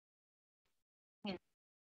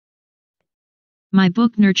My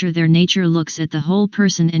book Nurture Their Nature looks at the whole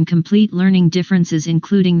person and complete learning differences,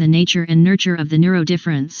 including the nature and nurture of the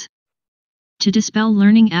neurodifference. To dispel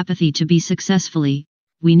learning apathy to be successfully,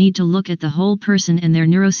 we need to look at the whole person and their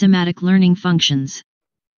neurosomatic learning functions.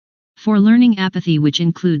 For learning apathy, which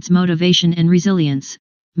includes motivation and resilience,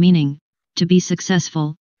 meaning, to be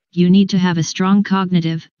successful, you need to have a strong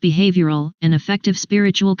cognitive, behavioral, and affective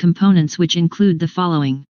spiritual components, which include the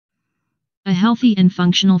following: a healthy and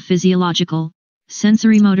functional physiological,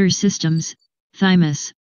 sensory motor systems,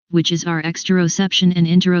 thymus, which is our exteroception and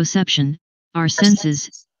interoception, our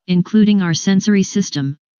senses, including our sensory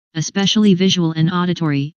system, especially visual and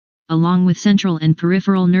auditory, along with central and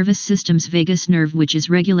peripheral nervous systems, vagus nerve, which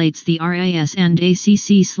regulates the RAS and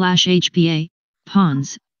ACC/HPA,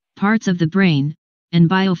 pons, parts of the brain, and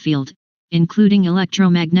biofield, including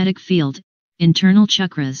electromagnetic field, internal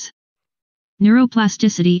chakras,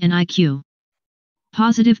 neuroplasticity and IQ.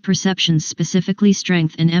 Positive perceptions, specifically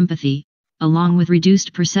strength and empathy, along with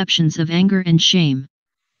reduced perceptions of anger and shame.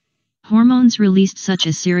 Hormones released such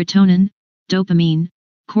as serotonin, dopamine,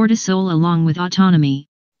 cortisol, along with autonomy,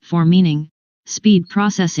 for meaning, speed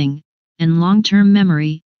processing, and long-term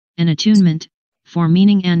memory, and attunement, for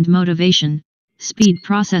meaning and motivation, speed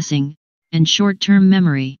processing, and short-term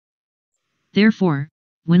memory. Therefore,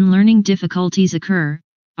 when learning difficulties occur,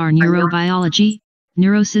 our neurobiology,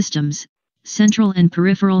 neurosystems, central and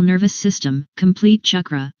peripheral nervous system, complete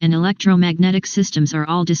chakra, and electromagnetic systems are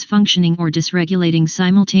all dysfunctioning or dysregulating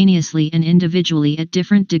simultaneously and individually at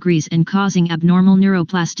different degrees and causing abnormal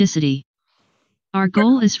neuroplasticity. Our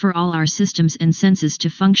goal is for all our systems and senses to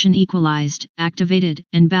function equalized, activated,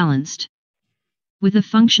 and balanced. With a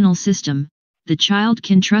functional system, the child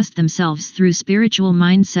can trust themselves through spiritual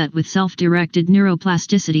mindset with self-directed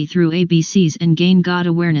neuroplasticity through ABCs and gain God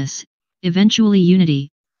awareness, eventually unity,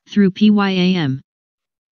 through PYAM.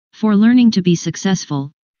 For learning to be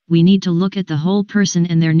successful, we need to look at the whole person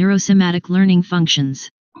and their neurosomatic learning functions.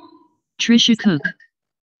 Tricia Cook.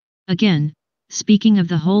 Again, speaking of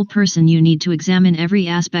the whole person, you need to examine every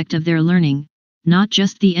aspect of their learning, not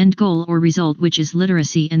just the end goal or result, which is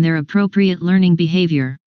literacy and their appropriate learning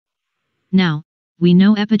behavior. Now, we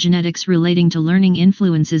know epigenetics relating to learning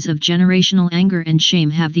influences of generational anger and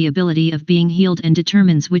shame have the ability of being healed and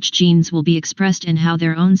determines which genes will be expressed and how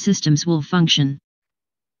their own systems will function.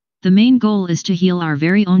 The main goal is to heal our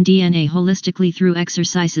very own DNA holistically through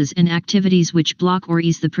exercises and activities which block or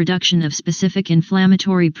ease the production of specific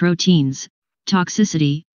inflammatory proteins,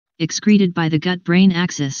 toxicity, excreted by the gut-brain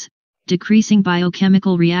axis, decreasing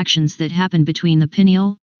biochemical reactions that happen between the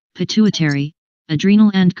pineal, pituitary,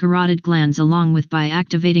 adrenal and carotid glands, along with by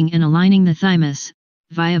activating and aligning the thymus,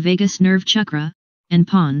 via vagus nerve chakra, and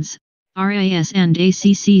pons, RAS and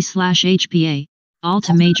ACC/HPA, all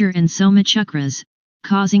to major and soma chakras,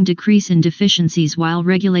 causing decrease in deficiencies while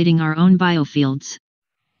regulating our own biofields,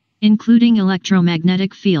 including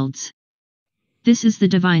electromagnetic fields. This is the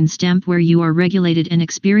divine stamp where you are regulated and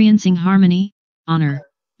experiencing harmony, honor,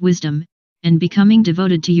 wisdom, and becoming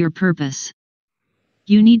devoted to your purpose.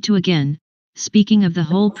 You need to again, speaking of the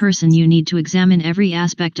whole person, you need to examine every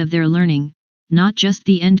aspect of their learning, not just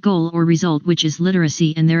the end goal or result, which is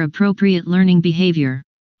literacy and their appropriate learning behavior.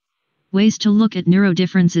 Ways to look at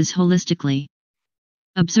neurodifferences holistically.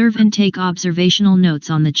 Observe and take observational notes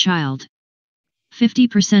on the child.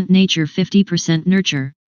 50% nature, 50%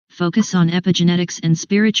 nurture. Focus on epigenetics and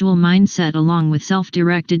spiritual mindset along with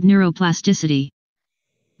self-directed neuroplasticity.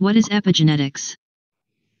 What is epigenetics?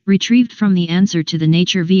 Retrieved from the answer to the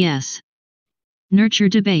nature vs. nurture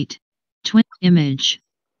debate. Twin image.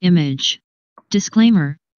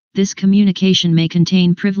 Disclaimer: this communication may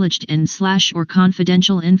contain privileged and/or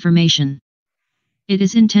confidential information. It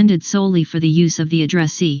is intended solely for the use of the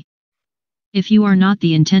addressee. If you are not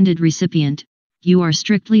the intended recipient, you are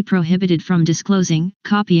strictly prohibited from disclosing,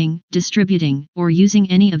 copying, distributing, or using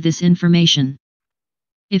any of this information.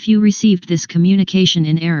 If you received this communication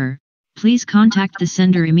in error, please contact the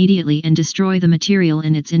sender immediately and destroy the material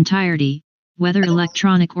in its entirety, whether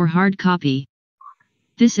electronic or hard copy.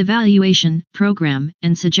 This evaluation, program,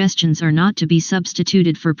 and suggestions are not to be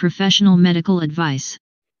substituted for professional medical advice.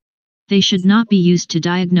 They should not be used to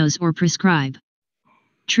diagnose or prescribe.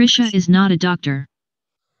 Tricia is not a doctor.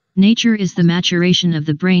 Nature is the maturation of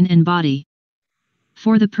the brain and body.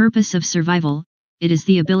 For the purpose of survival, it is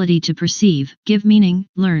the ability to perceive, give meaning,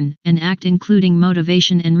 learn, and act, including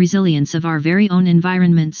motivation and resilience of our very own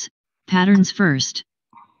environments, patterns first.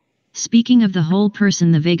 Speaking of the whole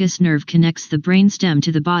person, the vagus nerve connects the brainstem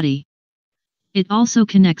to the body. It also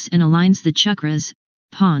connects and aligns the chakras,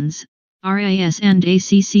 pons, RAS and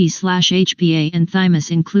ACC/HPA and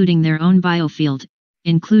thymus, including their own biofield,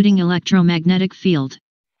 including electromagnetic field.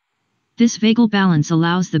 This vagal balance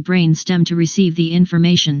allows the brain stem to receive the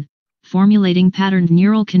information, formulating patterned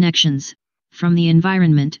neural connections, from the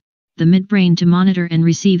environment, the midbrain to monitor and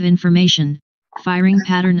receive information, firing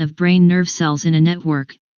pattern of brain nerve cells in a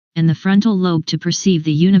network, and the frontal lobe to perceive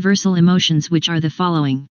the universal emotions, which are the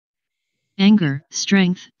following: anger,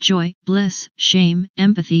 strength, joy, bliss, shame,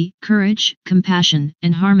 empathy, courage, compassion,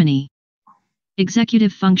 and harmony.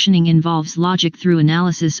 Executive functioning involves logic through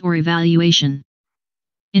analysis or evaluation.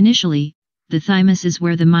 Initially, the thymus is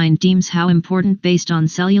where the mind deems how important based on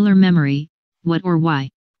cellular memory, what or why.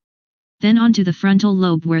 Then onto the frontal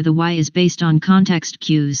lobe, where the why is based on context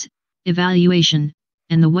cues, evaluation,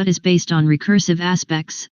 and the what is based on recursive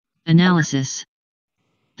aspects, analysis.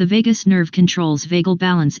 The vagus nerve controls vagal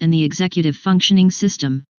balance and the executive functioning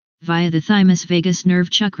system, via the thymus vagus nerve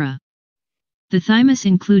chakra. The thymus,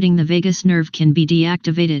 including the vagus nerve, can be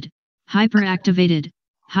deactivated, hyperactivated,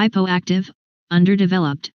 hypoactive,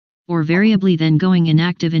 underdeveloped, or variably then going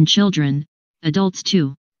inactive in children, adults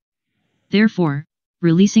too. Therefore,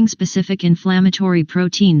 releasing specific inflammatory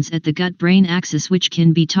proteins at the gut-brain axis which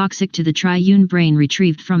can be toxic to the triune brain,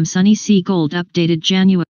 retrieved from Sunny C. Gold, updated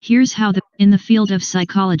January. Here's how. In the field of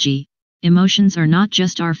psychology, emotions are not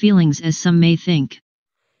just our feelings as some may think.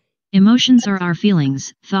 Emotions are our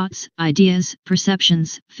feelings, thoughts, ideas,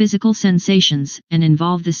 perceptions, physical sensations, and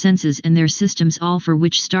involve the senses and their systems, all for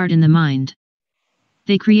which start in the mind.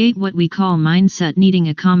 They create what we call mindset. Needing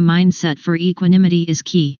a calm mindset for equanimity is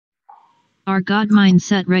key. Our God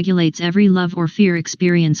mindset regulates every love or fear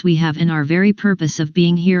experience we have and our very purpose of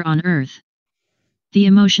being here on earth. The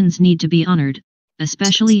emotions need to be honored,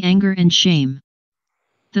 especially anger and shame.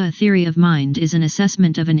 The theory of mind is an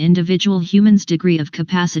assessment of an individual human's degree of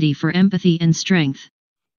capacity for empathy and strength,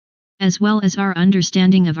 as well as our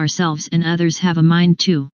understanding of ourselves and others have a mind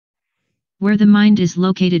too. Where the mind is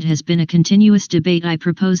located has been a continuous debate. I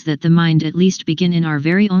propose that the mind at least begin in our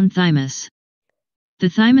very own thymus. The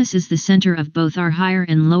thymus is the center of both our higher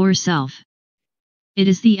and lower self. It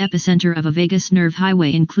is the epicenter of a vagus nerve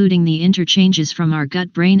highway, including the interchanges from our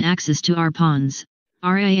gut-brain axis to our pons,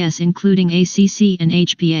 RAS, including ACC and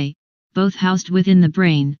HPA, both housed within the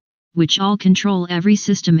brain, which all control every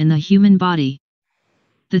system in the human body.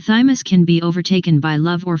 The thymus can be overtaken by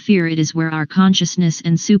love or fear. It is where our consciousness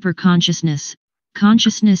and superconsciousness,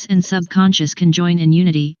 consciousness and subconscious conjoin in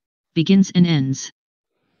unity, begins and ends.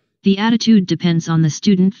 The attitude depends on the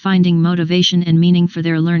student finding motivation and meaning for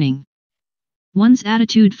their learning. One's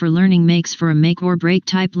attitude for learning makes for a make or break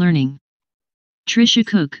type learning. Tricia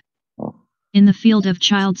Cook. In the field of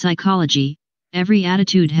child psychology, every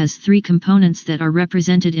attitude has three components that are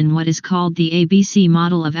represented in what is called the ABC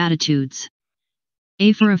model of attitudes.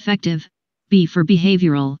 A for affective, B for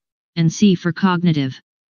behavioral, and C for cognitive.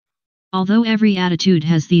 Although every attitude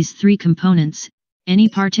has these three components, any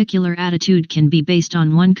particular attitude can be based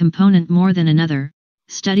on one component more than another.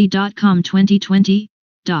 Study.com 2020.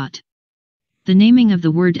 The naming of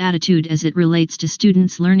the word attitude as it relates to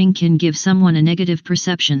students' learning can give someone a negative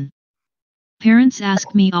perception. Parents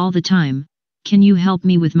ask me all the time, "Can you help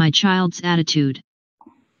me with my child's attitude?"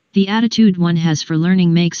 The attitude one has for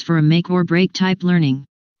learning makes for a make or break type learning.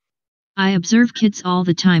 I observe kids all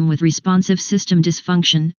the time with responsive system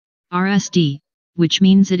dysfunction, RSD, which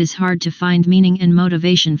means it is hard to find meaning and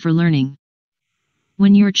motivation for learning.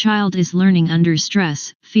 When your child is learning under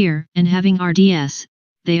stress, fear, and having RDS,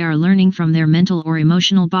 they are learning from their mental or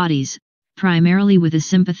emotional bodies, primarily with a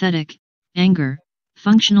sympathetic, anger,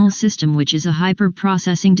 functional system, which is a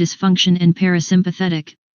hyper-processing dysfunction, and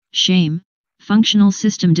parasympathetic, shame, functional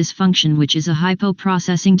system dysfunction, which is a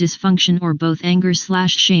hypo-processing dysfunction, or both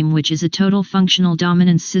anger/shame, which is a total functional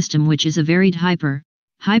dominance system, which is a varied hypo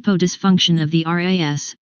dysfunction of the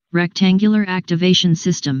RAS, rectangular activation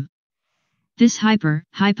system. This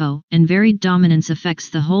hypo, and varied dominance affects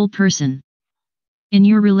the whole person. In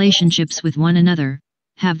your relationships with one another,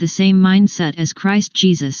 have the same mindset as Christ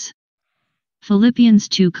Jesus. Philippians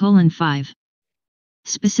 2:5.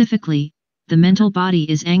 Specifically, the mental body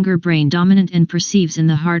is anger brain dominant and perceives in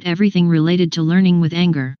the heart everything related to learning with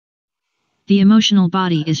anger. The emotional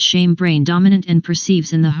body is shame brain dominant and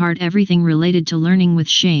perceives in the heart everything related to learning with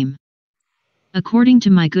shame. According to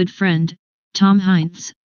my good friend, Tom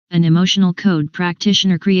Hines, an emotional code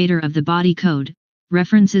practitioner, creator of the Body Code,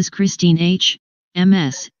 references Christine H.,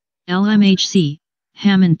 M.S., LMHC,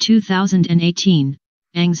 Hammond 2018,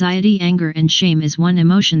 anxiety, anger and shame is one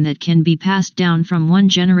emotion that can be passed down from one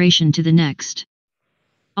generation to the next.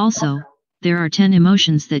 Also, there are 10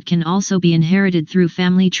 emotions that can also be inherited through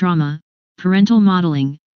family trauma, parental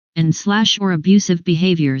modeling, and/or abusive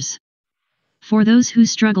behaviors. For those who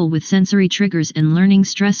struggle with sensory triggers and learning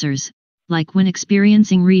stressors, like when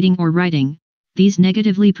experiencing reading or writing, these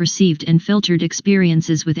negatively perceived and filtered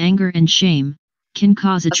experiences with anger and shame can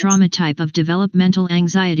cause a trauma type of developmental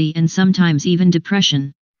anxiety and sometimes even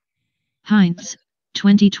depression. Hines,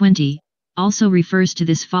 2020, also refers to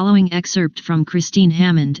this following excerpt from Christine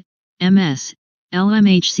Hammond, MS,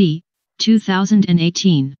 LMHC,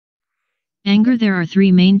 2018. Anger. There are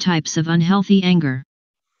three main types of unhealthy anger: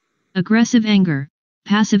 aggressive anger,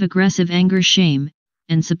 passive-aggressive anger, shame,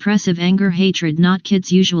 and suppressive anger, hatred. Not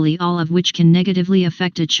kids usually, all of which can negatively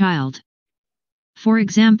affect a child. For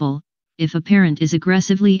example, if a parent is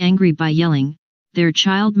aggressively angry by yelling, their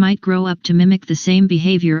child might grow up to mimic the same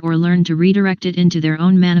behavior or learn to redirect it into their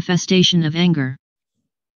own manifestation of anger.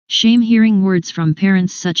 Shame. Hearing words from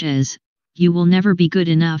parents such as, "You will never be good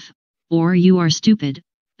enough," or "You are stupid,"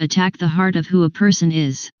 attack the heart of who a person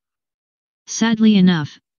is. Sadly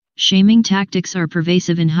enough, shaming tactics are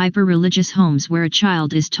pervasive in hyper-religious homes where a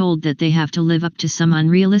child is told that they have to live up to some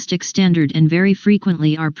unrealistic standard, and very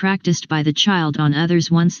frequently are practiced by the child on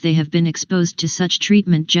others once they have been exposed to such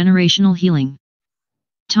treatment. Generational healing.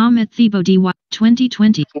 Tom at Thebo DY,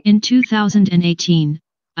 2020. In 2018,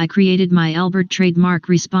 I created my Albert Trademark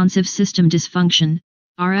Responsive System Dysfunction,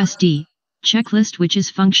 RSD, checklist, which is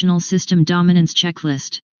Functional System Dominance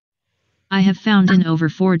Checklist. I have found in over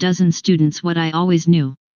 4 dozen students what I always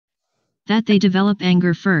knew: that they develop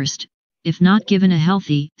anger first, if not given a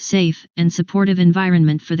healthy, safe, and supportive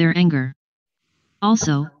environment for their anger.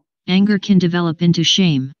 Also, anger can develop into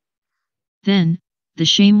shame. Then, the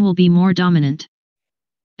shame will be more dominant.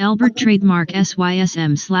 Albert Trademark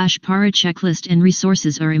SYSM/PARA checklist and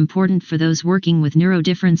resources are important for those working with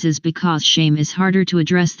neurodifferences because shame is harder to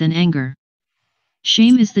address than anger.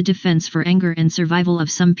 Shame is the defense for anger and survival of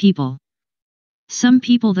some people. Some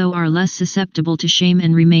people, though, are less susceptible to shame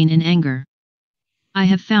and remain in anger. I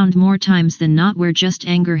have found more times than not where just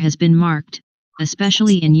anger has been marked,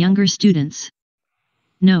 especially in younger students.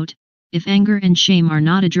 Note, if anger and shame are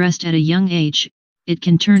not addressed at a young age, it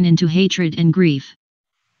can turn into hatred and grief.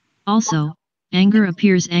 Also, anger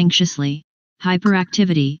appears anxiously,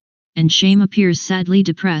 hyperactivity, and shame appears sadly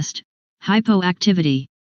depressed, hypoactivity.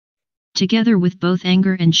 Together with both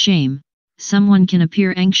anger and shame, someone can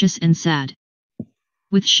appear anxious and sad.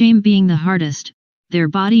 With shame being the hardest, their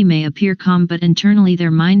body may appear calm, but internally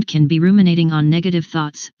their mind can be ruminating on negative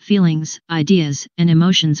thoughts, feelings, ideas, and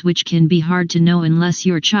emotions which can be hard to know unless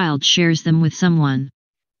your child shares them with someone.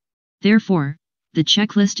 Therefore, the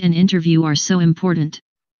checklist and interview are so important.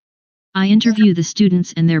 I interview the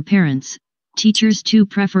students and their parents, teachers too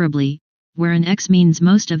preferably, where an X means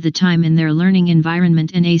most of the time in their learning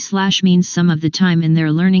environment and A/ means some of the time in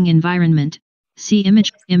their learning environment. See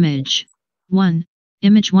image. 1.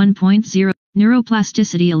 Image 1.0.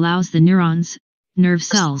 Neuroplasticity allows the neurons, nerve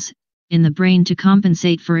cells, in the brain to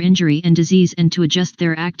compensate for injury and disease and to adjust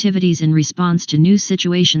their activities in response to new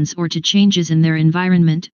situations or to changes in their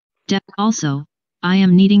environment. Also, I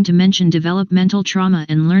am needing to mention developmental trauma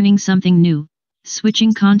and learning something new,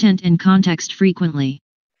 switching content and context frequently.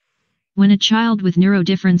 When a child with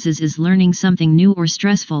neurodifferences is learning something new or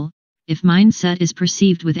stressful, if mindset is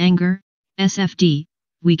perceived with anger, SFD,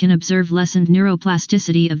 we can observe lessened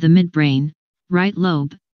neuroplasticity of the midbrain, right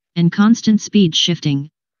lobe, and constant speed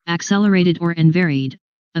shifting, accelerated or unvaried,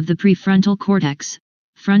 of the prefrontal cortex,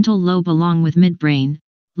 frontal lobe along with midbrain,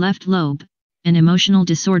 left lobe, and emotional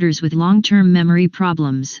disorders with long-term memory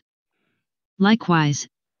problems. Likewise,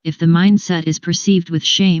 if the mindset is perceived with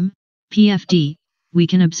shame, PFD, we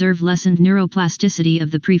can observe lessened neuroplasticity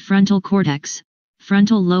of the prefrontal cortex,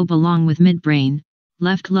 frontal lobe along with midbrain,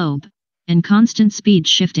 left lobe, and constant speed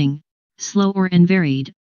shifting, slow or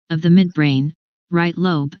unvaried, of the midbrain, right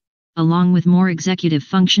lobe, along with more executive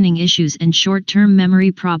functioning issues and short-term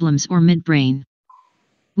memory problems or midbrain.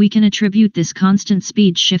 We can attribute this constant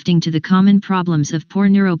speed shifting to the common problems of poor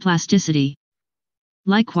neuroplasticity.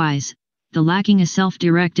 Likewise, the lacking a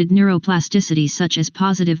self-directed neuroplasticity such as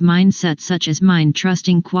positive mindset, such as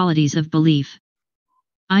mind-trusting qualities of belief.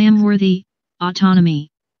 I am worthy, autonomy,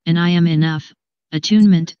 and I am enough,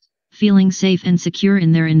 attunement, feeling safe and secure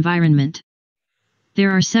in their environment.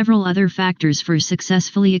 There are several other factors for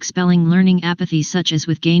successfully expelling learning apathy, such as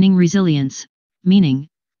with gaining resilience, meaning,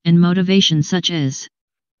 and motivation, such as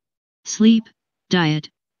sleep, diet,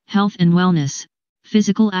 health and wellness,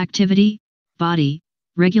 physical activity, body,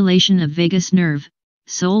 regulation of vagus nerve,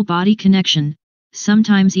 soul-body connection,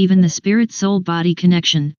 sometimes even the spirit-soul-body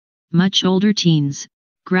connection, much older teens,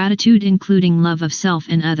 gratitude including love of self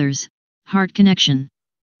and others, heart connection.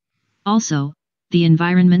 Also, the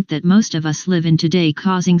environment that most of us live in today,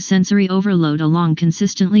 causing sensory overload along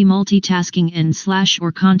consistently multitasking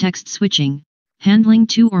and/or context switching, handling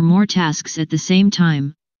two or more tasks at the same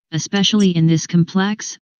time, especially in this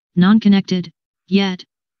complex, non-connected, yet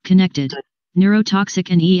connected, neurotoxic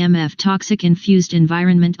and EMF toxic infused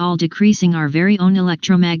environment, all decreasing our very own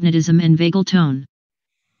electromagnetism and vagal tone.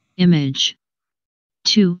 Image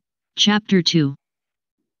 2, Chapter 2.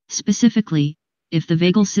 Specifically, if the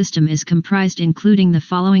vagal system is comprised including the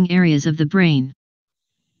following areas of the brain: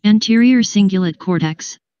 anterior cingulate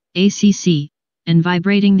cortex, ACC, and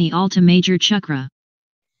vibrating the alta major chakra.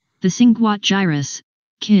 The cingulate gyrus,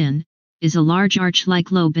 kin, is a large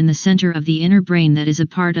arch-like lobe in the center of the inner brain that is a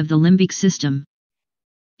part of the limbic system.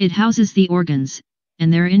 It houses the organs,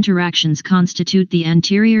 and their interactions constitute the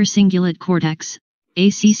anterior cingulate cortex,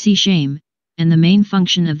 ACC shame, and the main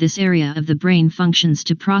function of this area of the brain functions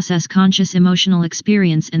to process conscious emotional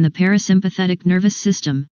experience in the parasympathetic nervous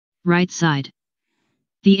system, right side.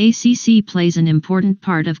 The ACC plays an important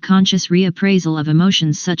part of conscious reappraisal of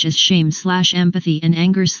emotions such as shame/empathy and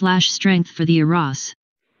anger/strength for the eros.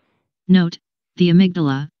 Note, the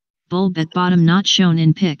amygdala, bulb at bottom not shown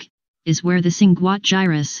in pic, is where the cingulate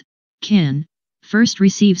gyrus, kin, first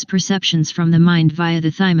receives perceptions from the mind via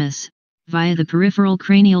the thymus, via the peripheral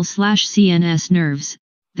cranial/CNS nerves,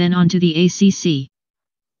 then onto the ACC.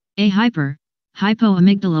 A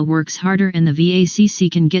hypoamygdala works harder and the VACC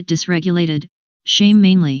can get dysregulated, shame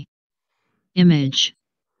mainly. Image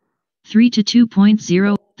 3 to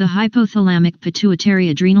 2.0. The hypothalamic pituitary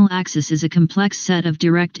adrenal axis is a complex set of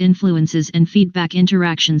direct influences and feedback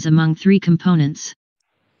interactions among three components: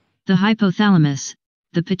 the hypothalamus,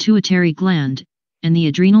 the pituitary gland, and the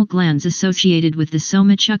adrenal glands associated with the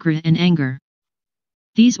soma chakra and anger.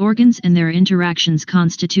 These organs and their interactions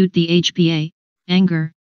constitute the HPA,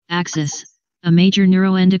 anger, axis, a major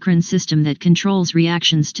neuroendocrine system that controls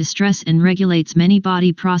reactions to stress and regulates many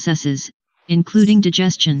body processes, including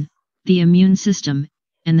digestion, the immune system,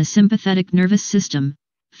 and the sympathetic nervous system,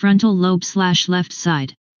 frontal lobe/left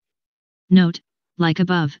side. Note, like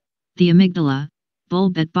above, the amygdala,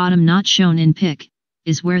 bulb at bottom not shown in pic,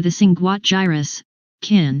 is where the cingulate gyrus,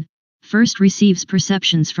 kin, first receives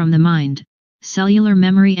perceptions from the mind, cellular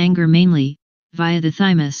memory anger mainly, via the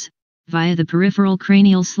thymus, via the peripheral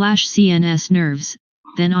cranial/CNS nerves,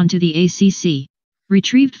 then onto the ACC.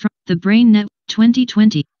 Retrieved from the Brain Net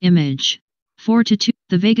 2020. Image 4 to 2.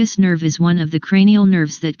 The vagus nerve is one of the cranial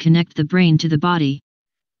nerves that connect the brain to the body.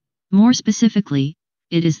 More specifically,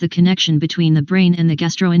 it is the connection between the brain and the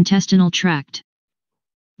gastrointestinal tract.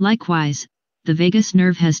 Likewise, the vagus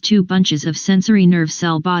nerve has two bunches of sensory nerve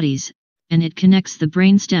cell bodies, and it connects the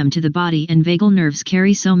brainstem to the body, and vagal nerves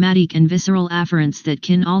carry somatic and visceral afferents that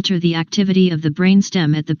can alter the activity of the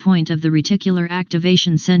brainstem at the point of the reticular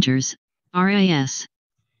activation centers, RAS.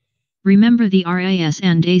 Remember, the RAS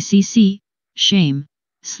and ACC,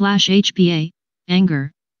 shame/HPA,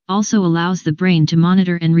 anger, also allows the brain to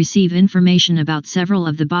monitor and receive information about several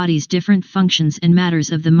of the body's different functions and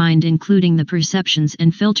matters of the mind, including the perceptions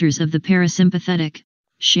and filters of the parasympathetic,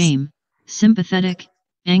 shame, sympathetic,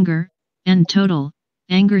 anger, and total,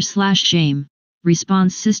 anger/shame,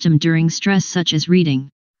 response system during stress such as reading.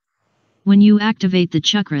 When you activate the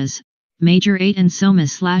chakras, major 8 and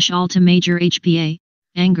soma/alta major HPA,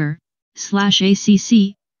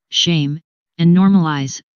 anger/ACC, shame, and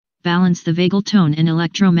normalize, balance the vagal tone and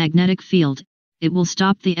electromagnetic field, it will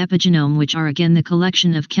stop the epigenome, which are again the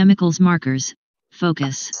collection of chemicals markers,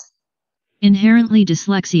 focus. Inherently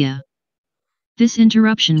dyslexia. This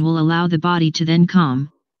interruption will allow the body to then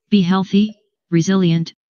calm, be healthy,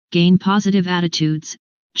 resilient, gain positive attitudes,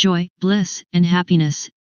 joy, bliss, and happiness,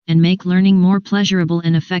 and make learning more pleasurable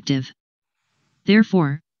and effective.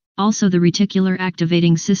 Therefore, also the reticular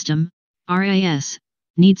activating system, RAS,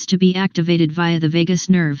 needs to be activated via the vagus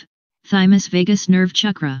nerve, thymus vagus nerve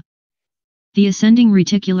chakra. The ascending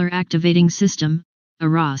reticular activating system,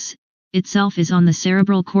 EROS, itself is on the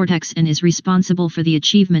cerebral cortex and is responsible for the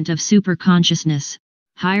achievement of superconsciousness,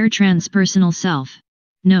 higher transpersonal self.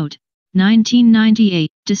 Note,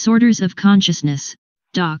 1998, Disorders of Consciousness,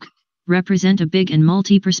 DOC, represent a big and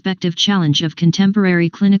multi-perspective challenge of contemporary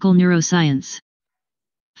clinical neuroscience.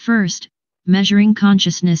 First, measuring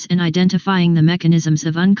consciousness and identifying the mechanisms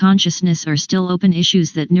of unconsciousness are still open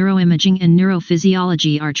issues that neuroimaging and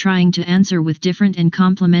neurophysiology are trying to answer with different and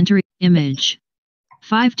complementary. Image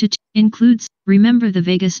 5 to 2 includes, remember, the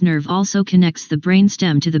vagus nerve also connects the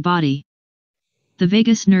brainstem to the body. The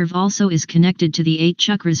vagus nerve also is connected to the 8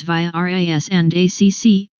 chakras via RAS and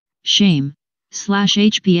ACC,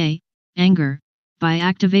 shame/HPA, anger, by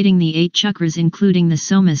activating the 8 chakras including the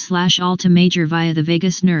soma/alta major via the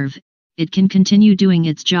vagus nerve, it can continue doing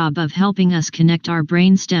its job of helping us connect our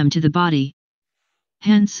brain stem to the body.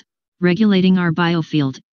 Hence, regulating our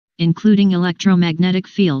biofield, including electromagnetic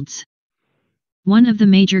fields. One of the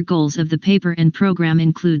major goals of the paper and program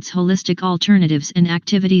includes holistic alternatives and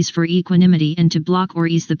activities for equanimity and to block or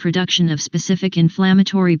ease the production of specific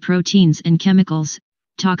inflammatory proteins and chemicals,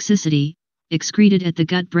 toxicity, excreted at the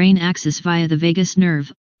gut-brain axis via the vagus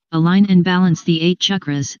nerve, align and balance the 8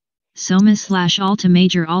 chakras, soma/alta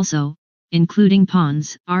major also, including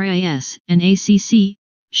pons, RIS, and ACC,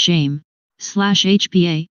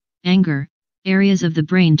 shame/HPA, anger, areas of the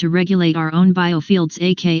brain to regulate our own biofields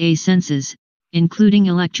aka senses, including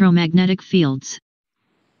electromagnetic fields.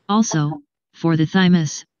 Also, for the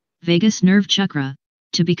thymus, vagus nerve chakra,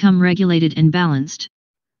 to become regulated and balanced.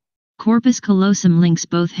 Corpus callosum links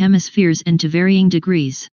both hemispheres and to varying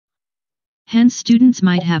degrees. Hence students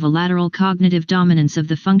might have a lateral cognitive dominance of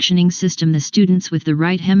the functioning system. The students with the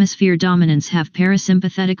right hemisphere dominance have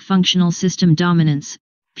parasympathetic functional system dominance,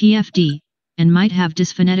 PFD, and might have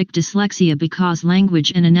dysphonetic dyslexia because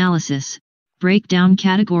language and analysis, breakdown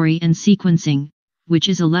category and sequencing, which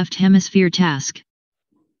is a left hemisphere task.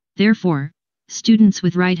 Therefore, students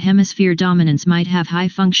with right hemisphere dominance might have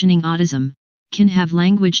high-functioning autism, can have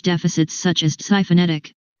language deficits such as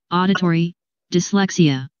dysphonetic, auditory,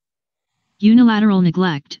 dyslexia. Unilateral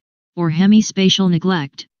neglect, or hemispatial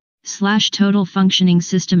neglect, / total functioning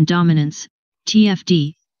system dominance,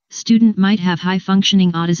 TFD, student might have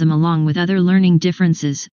high-functioning autism along with other learning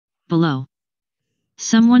differences, below.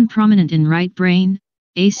 Someone prominent in right brain,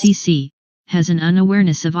 ACC, has an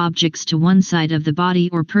unawareness of objects to one side of the body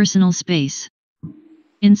or personal space.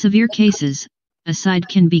 In severe cases, a side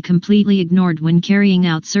can be completely ignored when carrying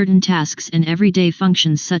out certain tasks and everyday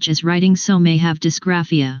functions such as writing, so may have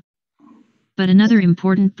dysgraphia. But another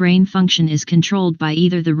important brain function is controlled by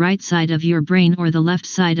either the right side of your brain or the left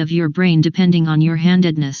side of your brain depending on your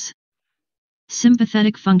handedness.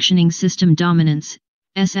 Sympathetic functioning system dominance,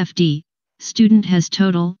 SFD, student has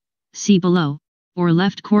total, see below, or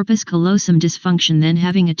left corpus callosum dysfunction, then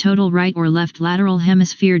having a total right or left lateral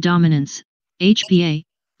hemisphere dominance, HPA,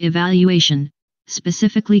 evaluation,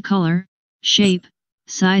 specifically color, shape,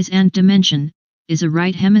 size and dimension, is a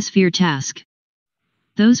right hemisphere task.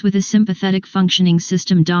 Those with a sympathetic functioning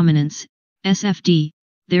system dominance, SFD,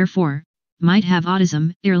 therefore, might have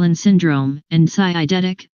autism, Irlen syndrome, and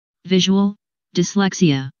eidetic, visual,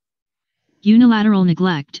 dyslexia. Unilateral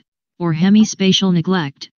neglect, or hemispatial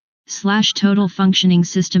neglect, / total functioning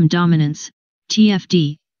system dominance,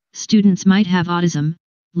 TFD, students might have autism,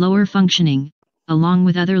 lower functioning, along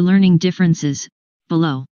with other learning differences,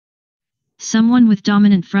 below. Someone with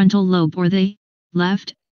dominant frontal lobe or the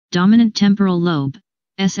left, dominant temporal lobe,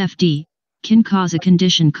 SFD, can cause a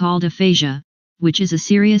condition called aphasia, which is a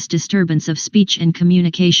serious disturbance of speech and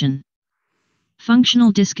communication.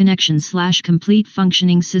 Functional disconnection / complete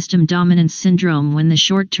functioning system dominance syndrome, when the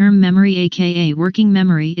short-term memory aka working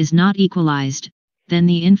memory is not equalized, then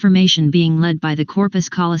the information being led by the corpus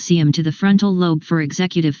callosum to the frontal lobe for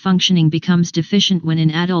executive functioning becomes deficient when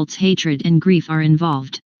in adults hatred and grief are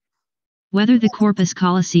involved. Whether the corpus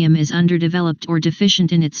callosum is underdeveloped or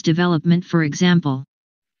deficient in its development, for example,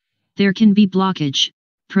 there can be blockage,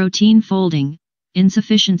 protein folding,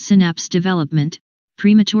 insufficient synapse development,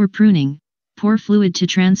 premature pruning, poor fluid to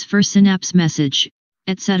transfer synapse message,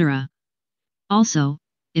 etc. Also,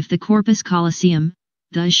 if the corpus callosum,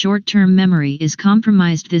 the short-term memory, is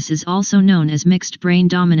compromised, this is also known as mixed brain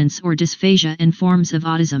dominance or dysphagia and forms of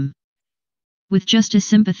autism. With just a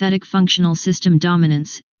sympathetic functional system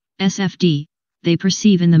dominance, SFD, they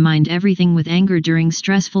perceive in the mind everything with anger during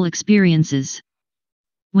stressful experiences.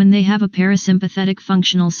 When they have a parasympathetic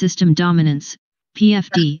functional system dominance,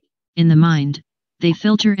 PFD, in the mind, they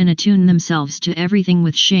filter and attune themselves to everything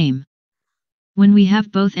with shame. When we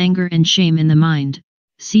have both anger and shame in the mind,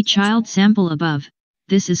 see child sample above,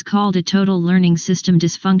 this is called a total learning system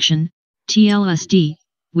dysfunction, TLSD,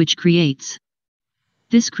 which creates.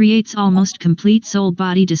 This creates almost complete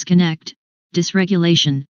soul-body disconnect,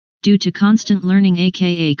 dysregulation, due to constant learning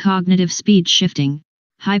aka cognitive speed shifting,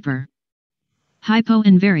 hypo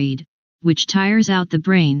and varied, which tires out the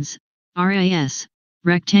brain's, RIS,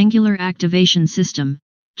 rectangular activation system,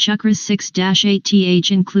 chakras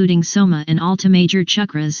 6-8th including soma and alta major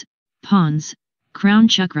chakras, pons, crown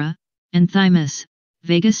chakra, and thymus,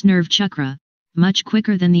 vagus nerve chakra, much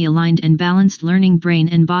quicker than the aligned and balanced learning brain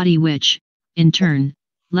and body, which, in turn,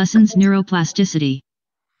 lessens neuroplasticity.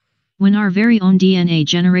 When our very own DNA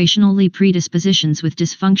generationally predispositions with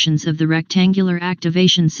dysfunctions of the rectangular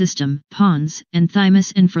activation system, pons, and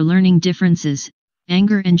thymus, and for learning differences,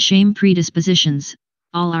 anger and shame predispositions,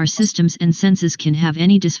 all our systems and senses can have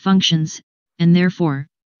any dysfunctions, and therefore,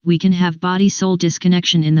 we can have body-soul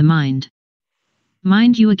disconnection in the mind.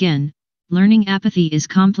 Mind you again, learning apathy is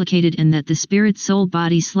complicated in that the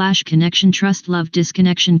spirit-soul-body/connection trust-love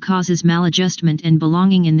disconnection causes maladjustment and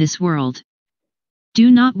belonging in this world.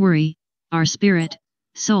 Do not worry, our spirit,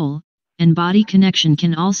 soul, and body connection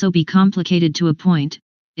can also be complicated to a point,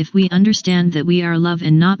 if we understand that we are love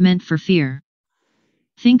and not meant for fear.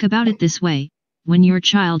 Think about it this way, when your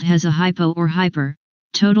child has a hypo or hyper,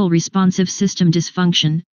 total responsive system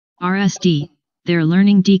dysfunction, RSD, their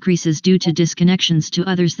learning decreases due to disconnections to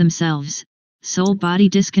others themselves, soul-body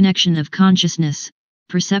disconnection of consciousness,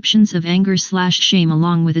 perceptions of anger/shame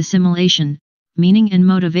along with assimilation, meaning and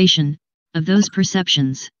motivation, of those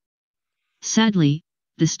perceptions. Sadly,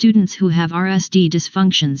 the students who have RSD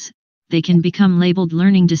dysfunctions, they can become labeled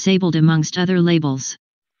learning disabled amongst other labels.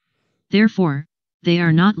 Therefore, they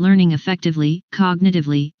are not learning effectively,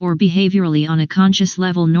 cognitively, or behaviorally on a conscious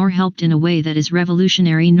level nor helped in a way that is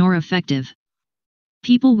revolutionary nor effective.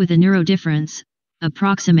 People with a neurodifference,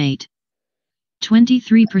 approximate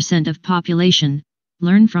 23% of population,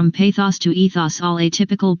 learn from pathos to ethos. All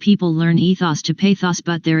atypical people learn ethos to pathos,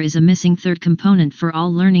 but there is a missing third component for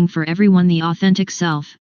all learning for everyone: the authentic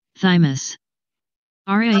self, thymus.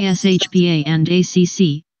 RASHPA and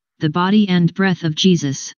ACC, the body and breath of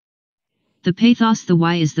Jesus. The pathos, the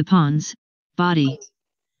Y, is the pons, body.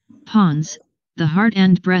 Pons, the heart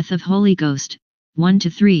and breath of Holy Ghost, 1 to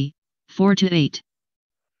 3, 4 to 8.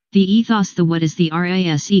 The ethos, the what, is the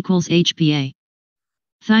RAS equals HPA.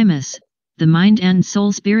 Thymus, the mind and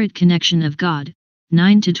soul spirit connection of God,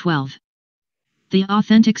 9 to 12. The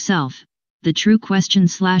authentic self, the true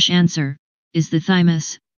question/answer, is the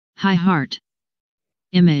thymus, high heart.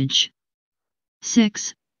 Image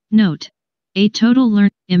 6. Note: a total learn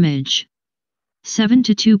image 7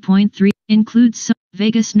 to 2.3 includes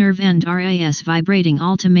vagus nerve and RAS vibrating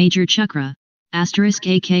alta major chakra,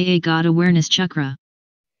 aka God awareness chakra.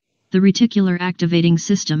 The reticular activating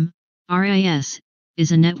system, RAS,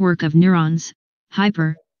 is a network of neurons,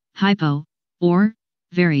 hyper, hypo, or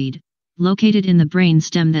varied, located in the brain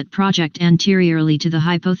stem that project anteriorly to the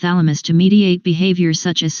hypothalamus to mediate behaviors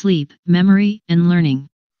such as sleep, memory, and learning,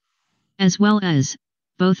 as well as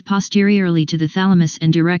both posteriorly to the thalamus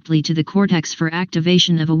and directly to the cortex for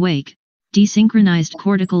activation of awake, desynchronized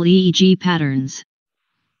cortical EEG patterns.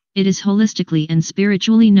 It is holistically and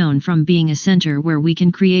spiritually known from being a center where we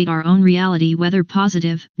can create our own reality, whether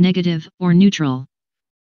positive, negative, or neutral.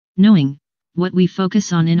 Knowing what we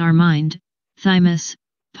focus on in our mind, thymus,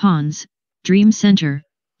 pons, dream center,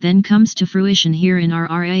 then comes to fruition here in our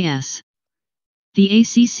RAS. The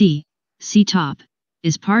ACC, C-top,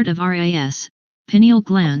 is part of RAS, pineal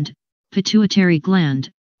gland, pituitary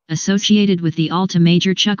gland, associated with the alta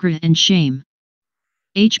major chakra and shame.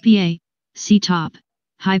 HPA, C-top,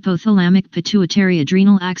 hypothalamic pituitary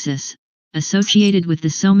adrenal axis, associated with the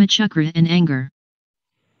soma chakra and anger.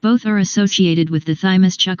 Both are associated with the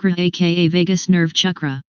thymus chakra, aka vagus nerve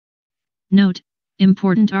chakra. Note: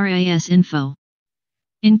 important RAS info.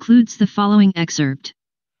 Includes the following excerpt.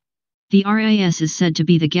 The RAS is said to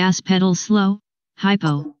be the gas pedal: slow,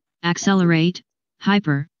 hypo, accelerate,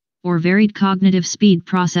 hyper, or varied cognitive speed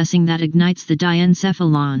processing that ignites the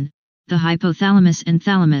diencephalon, the hypothalamus and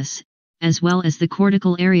thalamus, as well as the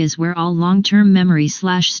cortical areas where all long-term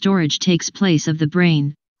memory/storage takes place of the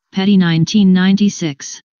brain. Petty,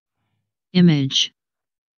 1996. Image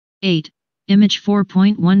 8. Image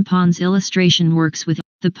 4.1. Pons illustration works with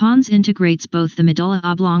the pons integrates both the medulla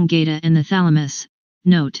oblongata and the thalamus.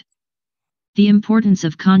 Note: the importance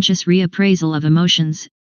of conscious reappraisal of emotions,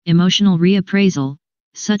 emotional reappraisal,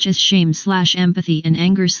 such as shame/empathy and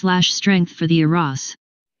anger/strength for the eros.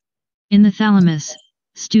 In the thalamus,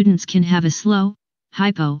 students can have a slow,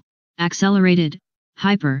 hypo, accelerated,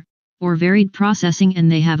 hyper, or varied processing,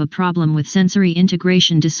 and they have a problem with sensory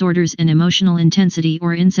integration disorders and emotional intensity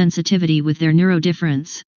or insensitivity with their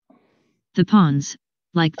neurodifference. The pons,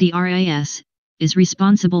 like the RAS, is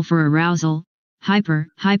responsible for arousal, hyper,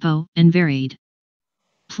 hypo, and varied.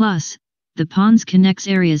 Plus, the pons connects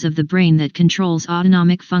areas of the brain that controls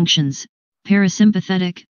autonomic functions,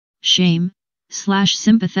 parasympathetic,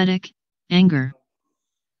 shame/sympathetic, anger.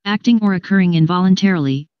 Acting or occurring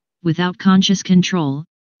involuntarily, without conscious control,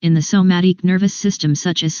 in the somatic nervous system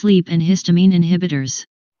such as sleep and histamine inhibitors.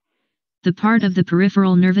 The part of the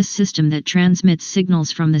peripheral nervous system that transmits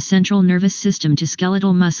signals from the central nervous system to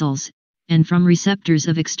skeletal muscles, and from receptors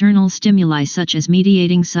of external stimuli such as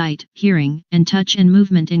mediating sight, hearing, and touch and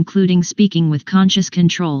movement, including speaking with conscious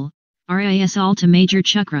control, RAS alta major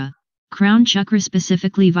chakra, crown chakra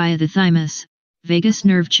specifically via the thymus, vagus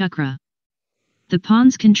nerve chakra. The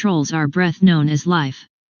pons controls our breath known as life.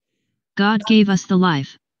 God gave us the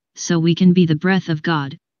life, so we can be the breath of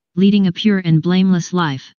God, leading a pure and blameless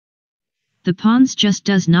life. The pons just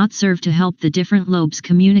does not serve to help the different lobes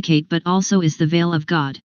communicate but also is the veil of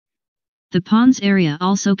God. The pons area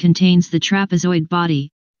also contains the trapezoid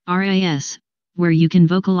body, RAS, where you can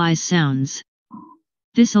vocalize sounds.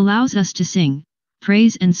 This allows us to sing,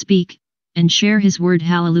 praise and speak, and share His word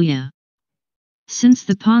hallelujah. Since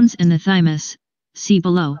the pons and the thymus, see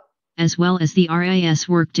below, as well as the RAS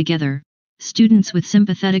work together, students with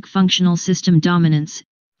sympathetic functional system dominance,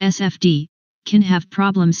 SFD, can have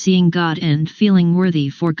problems seeing God and feeling worthy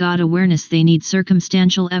for God awareness. They need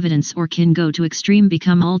circumstantial evidence or can go to extreme,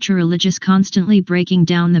 become ultra-religious, constantly breaking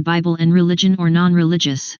down the Bible and religion, or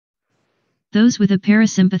non-religious. Those with a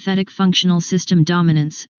parasympathetic functional system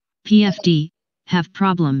dominance, PFD, have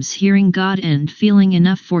problems hearing God and feeling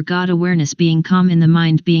enough for God awareness, being calm in the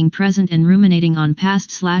mind, being present and ruminating on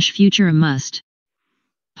past/future a must.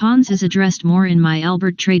 Pons is addressed more in my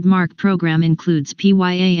Albert trademark program, includes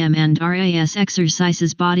PYAM and RAS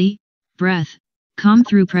exercises, body, breath, calm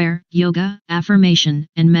through prayer, yoga, affirmation,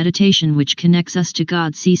 and meditation, which connects us to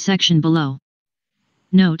God. See section below.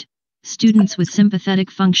 Note, students with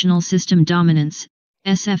sympathetic functional system dominance,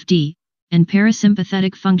 SFD, and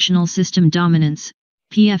parasympathetic functional system dominance,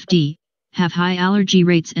 PFD, have high allergy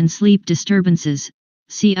rates and sleep disturbances.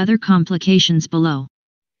 See other complications below.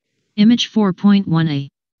 Image 4.1a.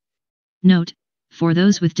 Note, for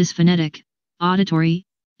those with dysphonetic, auditory,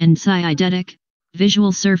 and cyeidetic,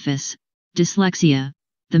 visual surface, dyslexia,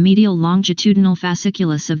 the medial longitudinal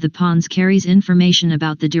fasciculus of the pons carries information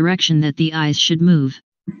about the direction that the eyes should move.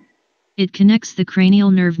 It connects the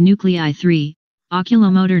cranial nerve nuclei 3,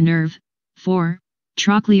 oculomotor nerve 4,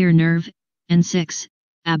 trochlear nerve, and 6,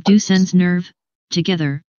 abducens nerve,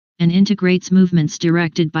 together, and integrates movements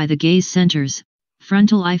directed by the gaze centers,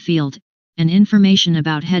 frontal eye field, and information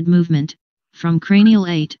about head movement, from cranial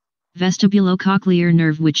 8, vestibulocochlear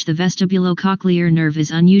nerve, which the vestibulocochlear nerve is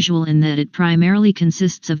unusual in that it primarily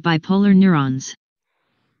consists of bipolar neurons.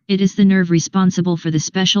 It is the nerve responsible for the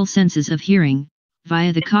special senses of hearing,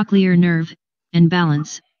 via the cochlear nerve, and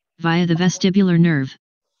balance, via the vestibular nerve.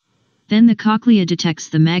 Then the cochlea detects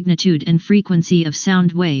the magnitude and frequency of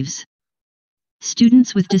sound waves.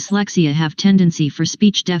 Students with dyslexia have tendency for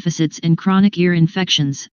speech deficits and chronic ear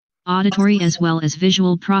infections, auditory as well as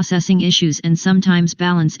visual processing issues, and sometimes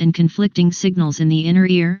balance and conflicting signals in the inner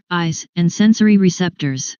ear, eyes, and sensory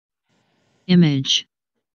receptors. Image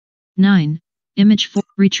 9. Image 4,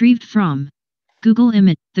 retrieved from Google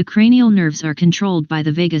Image. The cranial nerves are controlled by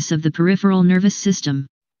the vagus of the peripheral nervous system.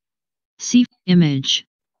 See Image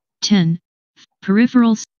 10.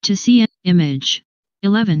 Peripherals. To see Image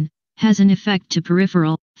 11. Has an effect to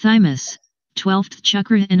peripheral, thymus, 12th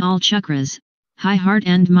chakra and all chakras, high heart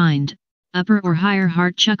and mind, upper or higher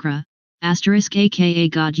heart chakra, asterisk aka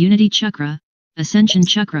God Unity chakra, ascension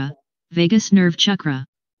chakra, vagus nerve chakra.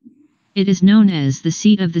 It is known as the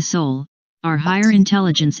seat of the soul, our higher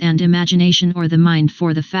intelligence and imagination, or the mind,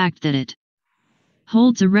 for the fact that it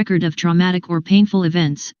holds a record of traumatic or painful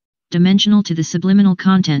events, dimensional to the subliminal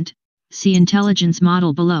content. See intelligence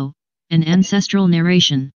model below, and ancestral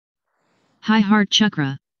narration. High heart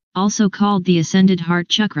chakra, also called the ascended heart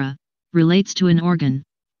chakra, relates to an organ.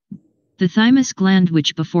 The thymus gland,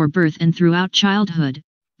 which before birth and throughout childhood,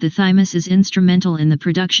 the thymus is instrumental in the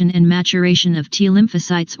production and maturation of T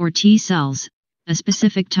lymphocytes or T cells, a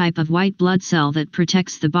specific type of white blood cell that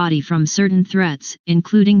protects the body from certain threats,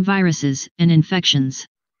 including viruses and infections.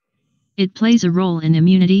 It plays a role in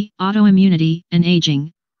immunity, autoimmunity, and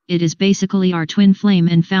aging. It is basically our twin flame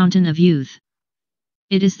and fountain of youth.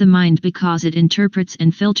 It is the mind because it interprets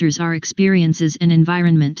and filters our experiences and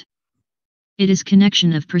environment. It is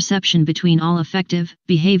connection of perception between all affective,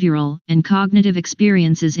 behavioral, and cognitive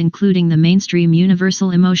experiences, including the mainstream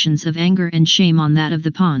universal emotions of anger and shame on that of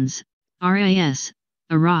the pons, RAS,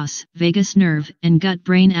 ARAS, vagus nerve, and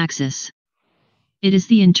gut-brain axis. It is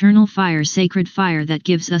the internal fire, sacred fire, that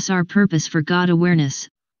gives us our purpose for God awareness,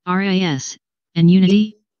 RAS, and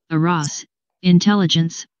unity, ARAS,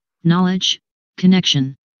 intelligence, knowledge,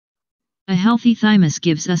 connection. A healthy thymus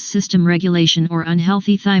gives us system regulation, or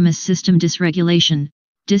unhealthy thymus system dysregulation,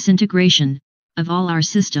 disintegration, of all our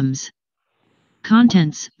systems.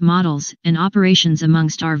 Contents, models, and operations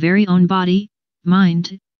amongst our very own body,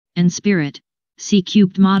 mind, and spirit. See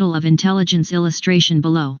cubed model of intelligence illustration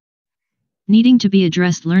below. Needing to be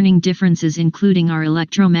addressed learning differences, including our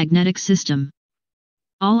electromagnetic system.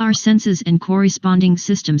 All our senses and corresponding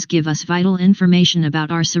systems give us vital information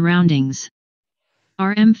about our surroundings.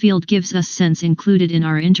 Our M field gives us sense included in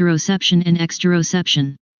our interoception and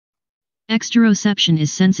exteroception. Exteroception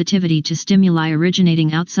is sensitivity to stimuli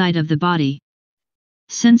originating outside of the body.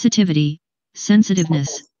 Sensitivity,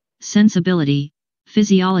 sensitiveness, sensibility,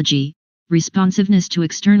 physiology, responsiveness to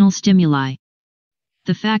external stimuli.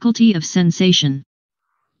 The faculty of sensation.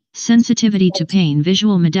 Sensitivity to pain,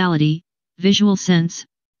 visual modality, visual sense,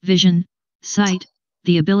 vision, sight,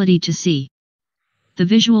 the ability to see. The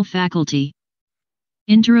visual faculty.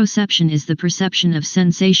 Interoception is the perception of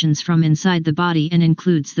sensations from inside the body and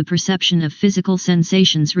includes the perception of physical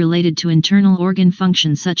sensations related to internal organ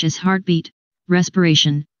functions such as heartbeat,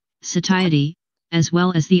 respiration, satiety, as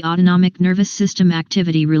well as the autonomic nervous system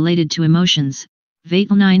activity related to emotions.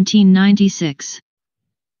 Vatel 1996.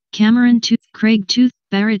 Cameron 2, Craig 2,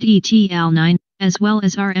 Barrett et al. 9, as well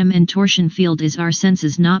as RM and torsion field is our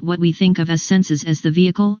senses, not what we think of as senses as the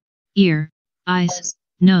vehicle, ear, eyes,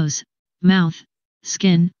 nose, mouth,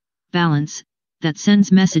 skin, balance, that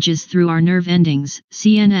sends messages through our nerve endings,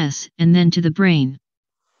 CNS, and then to the brain.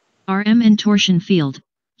 RM and torsion field,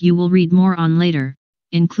 you will read more on later,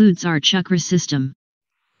 includes our chakra system.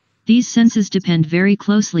 These senses depend very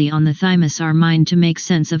closely on the thymus, our mind, to make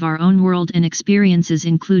sense of our own world and experiences,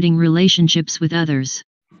 including relationships with others.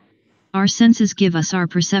 Our senses give us our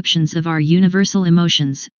perceptions of our universal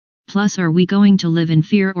emotions, plus are we going to live in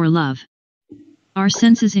fear or love? Our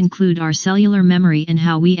senses include our cellular memory and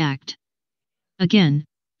how we act. Again,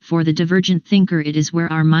 for the divergent thinker, it is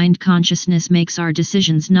where our mind consciousness makes our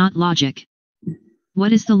decisions, not logic.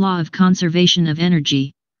 What is the law of conservation of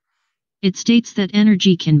energy? It states that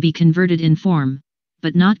energy can be converted in form,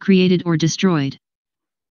 but not created or destroyed.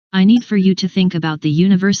 I need for you to think about the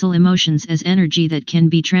universal emotions as energy that can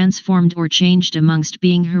be transformed or changed amongst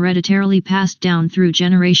being hereditarily passed down through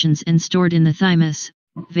generations and stored in the thymus,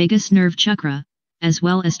 vagus nerve chakra, as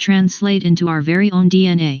well as translate into our very own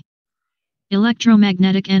DNA.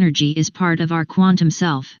 Electromagnetic energy is part of our quantum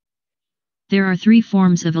self. There are 3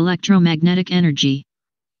 forms of electromagnetic energy: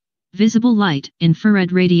 visible light,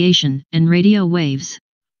 infrared radiation, and radio waves.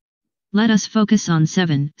 Let us focus on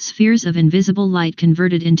 7 spheres of invisible light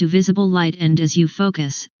converted into visible light, and as you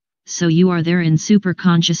focus, so you are there in super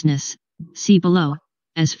consciousness, see below,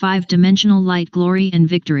 as 5-dimensional light, glory and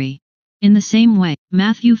victory. In the same way,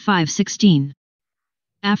 Matthew 5:16.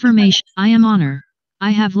 Affirmation: I am honor,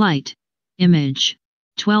 I have light. Image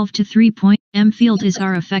 12 to 3. M field is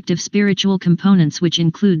our affective spiritual components, which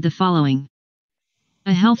include the following: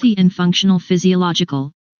 a healthy and functional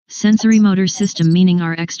physiological, sensory motor system, meaning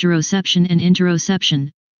our exteroception and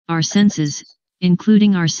interoception, our senses,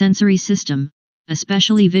 including our sensory system,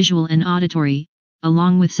 especially visual and auditory,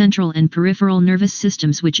 along with central and peripheral nervous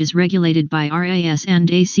systems, which is regulated by RAS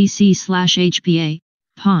and ACC/HPA,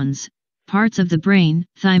 pons, parts of the brain,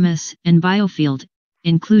 thymus, and biofield,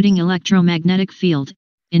 including electromagnetic field,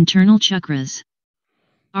 internal chakras.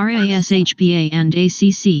 RAS, HPA and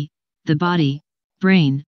ACC, the body,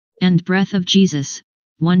 brain, and breath of Jesus,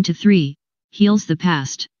 1 to 3, heals the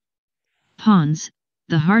past. Pons,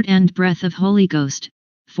 the heart and breath of Holy Ghost,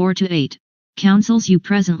 4 to 8, counsels you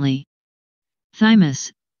presently.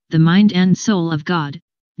 Thymus, the mind and soul of God,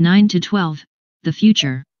 9 to 12, the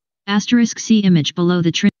future. See image below.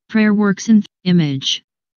 The prayer works in image.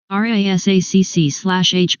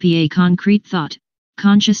 RASACC/HPA, concrete thought,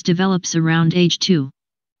 conscious develops around age 2.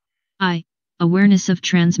 I, awareness of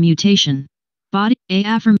transmutation. Body, A,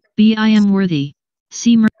 affirm, B, I am worthy.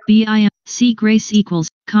 C, B, I am, C, grace equals,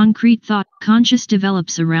 concrete thought, conscious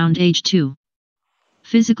develops around age 2.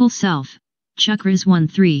 Physical self, chakras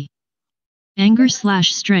 1-3.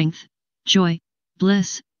 Anger/strength, joy,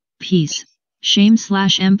 bliss, peace,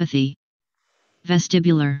 shame/empathy.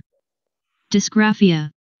 Vestibular.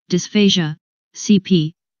 Dysgraphia, dysphagia,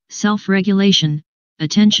 CP, self-regulation,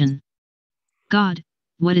 attention. God,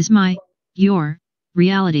 what is my, your,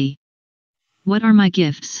 reality? What are my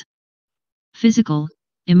gifts? Physical,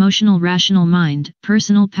 emotional, rational mind,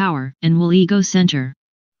 personal power, and will ego center.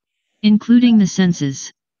 Including the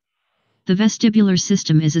senses. The vestibular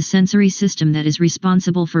system is a sensory system that is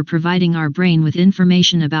responsible for providing our brain with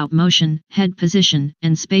information about motion, head position,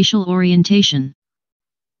 and spatial orientation.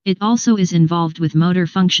 It also is involved with motor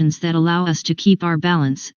functions that allow us to keep our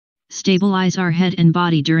balance, stabilize our head and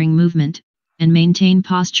body during movement, and maintain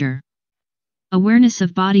posture. Awareness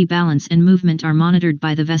of body balance and movement are monitored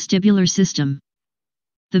by the vestibular system.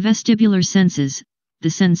 The vestibular senses,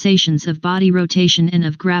 the sensations of body rotation and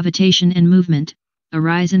of gravitation and movement,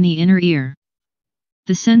 arise in the inner ear.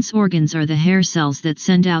 The sense organs are the hair cells that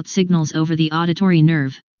send out signals over the auditory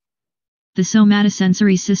nerve. The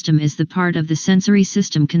somatosensory system is the part of the sensory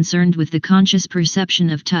system concerned with the conscious perception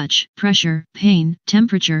of touch, pressure, pain,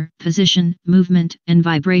 temperature, position, movement, and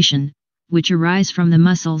vibration, which arise from the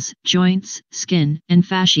muscles, joints, skin, and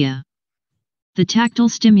fascia. The tactile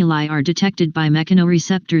stimuli are detected by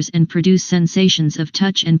mechanoreceptors and produce sensations of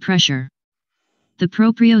touch and pressure. The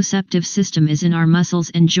proprioceptive system is in our muscles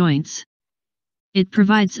and joints. It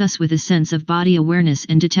provides us with a sense of body awareness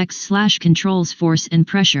and detects/controls force and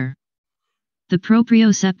pressure. The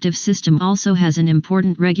proprioceptive system also has an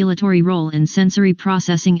important regulatory role in sensory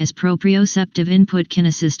processing as proprioceptive input can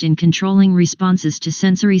assist in controlling responses to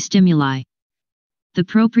sensory stimuli. The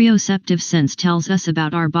proprioceptive sense tells us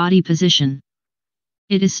about our body position.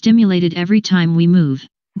 It is stimulated every time we move.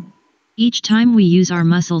 Each time we use our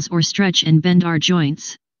muscles or stretch and bend our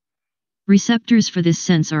joints. Receptors for this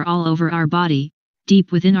sense are all over our body,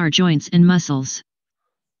 deep within our joints and muscles.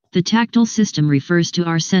 The tactile system refers to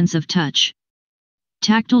our sense of touch.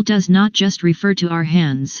 Tactile does not just refer to our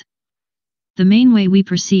hands. The main way we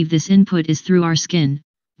perceive this input is through our skin,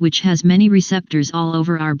 which has many receptors all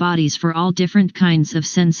over our bodies for all different kinds of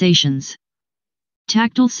sensations.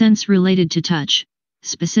 Tactile sense related to touch,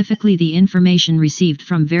 specifically the information received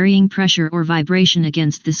from varying pressure or vibration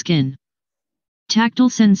against the skin. Tactile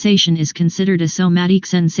sensation is considered a somatic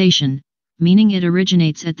sensation, meaning it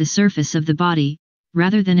originates at the surface of the body,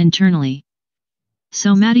 rather than internally.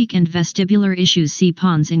 Somatic and vestibular issues see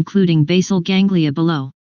pons including basal ganglia below.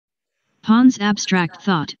 Pons abstract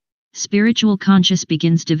thought, spiritual conscious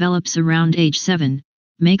begins develops around age 7,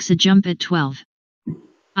 makes a jump at 12.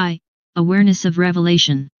 I. Awareness of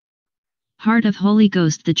revelation. Heart of Holy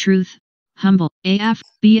Ghost the truth, humble, af,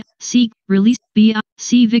 b, seek, release, b,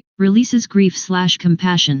 c, vic, releases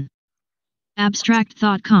grief/compassion. Abstract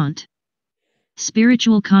thought Kant.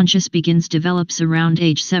 Spiritual conscious begins develops around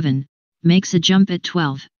age 7, makes a jump at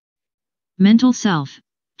 12. Mental self,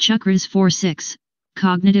 chakras 4-6,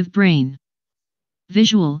 cognitive brain.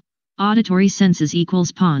 Visual, auditory senses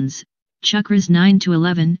equals pons, chakras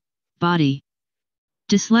 9-11, body.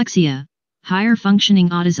 Dyslexia, higher functioning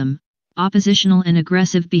autism, oppositional and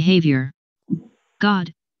aggressive behavior.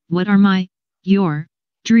 God, what are your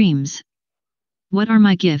dreams? What are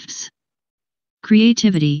my gifts?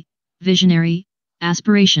 Creativity, visionary,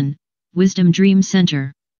 aspiration, wisdom dream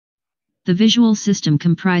center. The visual system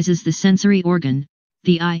comprises the sensory organ,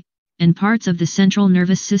 the eye, and parts of the central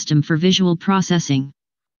nervous system for visual processing.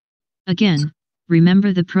 Again,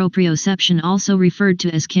 remember the proprioception, also referred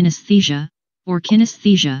to as kinesthesia, or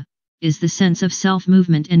kinesthesia, is the sense of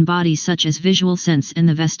self-movement in bodies such as visual sense and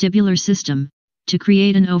the vestibular system, to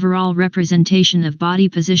create an overall representation of body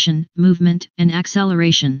position, movement, and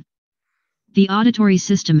acceleration. The auditory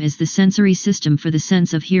system is the sensory system for the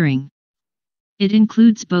sense of hearing. It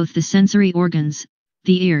includes both the sensory organs,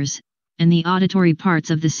 the ears, and the auditory parts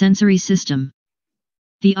of the sensory system.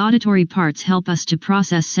 The auditory parts help us to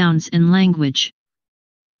process sounds and language.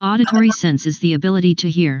 Auditory sense is the ability to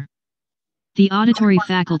hear. The auditory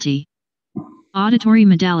faculty. Auditory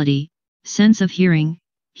modality, sense of hearing,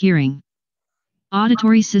 hearing.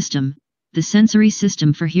 Auditory system, the sensory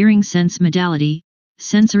system for hearing. Sense modality,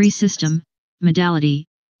 sensory system, modality,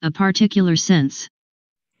 a particular sense.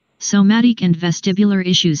 Somatic and vestibular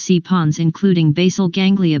issues see pons including basal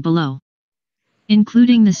ganglia below.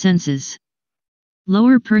 Including the senses.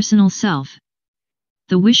 Lower personal self.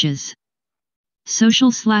 The wishes.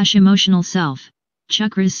 Social/emotional self,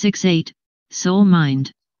 chakras 6-8, soul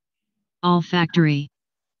mind. Olfactory.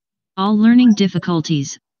 All learning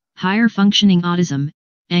difficulties, higher functioning autism,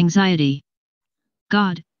 anxiety.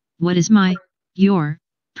 God, what is your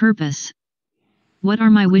purpose? What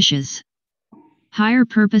are my wishes? Higher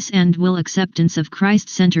purpose and will, acceptance of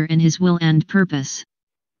Christ's center in His will and purpose.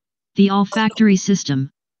 The olfactory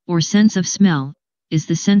system, or sense of smell, is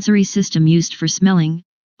the sensory system used for smelling,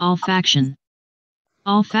 olfaction.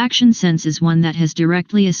 Olfaction sense is one that has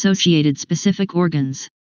directly associated specific organs.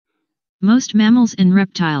 Most mammals and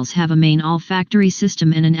reptiles have a main olfactory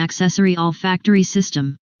system and an accessory olfactory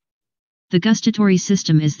system. The gustatory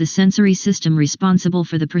system is the sensory system responsible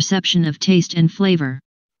for the perception of taste and flavor.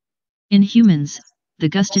 In humans, the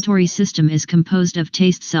gustatory system is composed of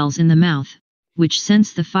taste cells in the mouth, which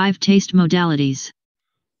sense the 5 taste modalities: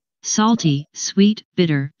 salty, sweet,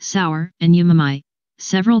 bitter, sour, and umami,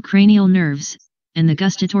 several cranial nerves, and the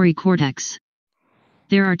gustatory cortex.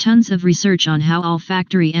 There are tons of research on how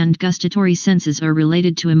olfactory and gustatory senses are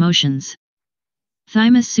related to emotions.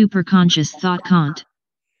 Thymus superconscious thought Kant.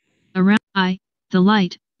 Around I, the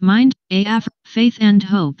light, mind, af, faith and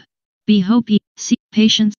hope. B hope E, C,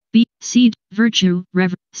 patience, B, seed, virtue,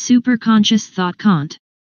 rever, superconscious thought Kant.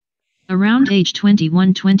 Around age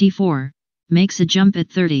 21-24, makes a jump at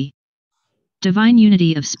 30. Divine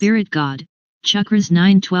unity of spirit God, chakras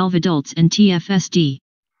 9-12 adults and TFSD.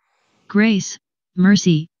 Grace,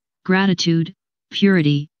 mercy, gratitude,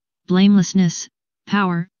 purity, blamelessness,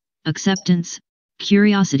 power, acceptance,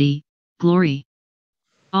 curiosity, glory.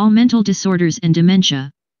 All mental disorders and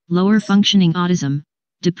dementia, lower functioning autism,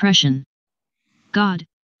 depression. God,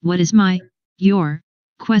 what is your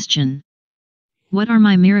question? What are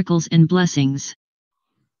my miracles and blessings?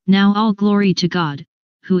 Now all glory to God,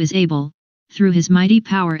 who is able, through his mighty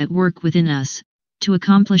power at work within us, to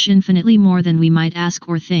accomplish infinitely more than we might ask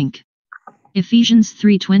or think. Ephesians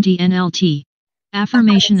 3:20 NLT.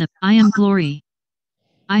 Affirmation of I am glory.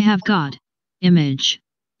 I have God. Image.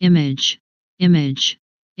 Image. Image.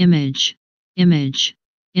 Image. Image.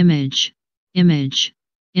 Image. Image.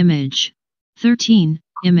 Image. 13.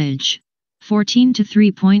 Image. 14 to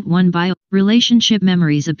 3.1 Bio. Relationship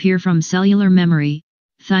memories appear from cellular memory,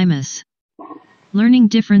 thymus. Learning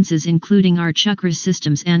differences including our chakra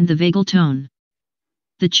systems and the vagal tone.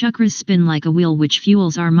 The chakras spin like a wheel which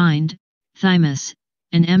fuels our mind, thymus,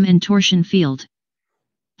 and and torsion field.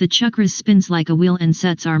 The chakras spins like a wheel and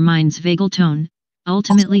sets our mind's vagal tone,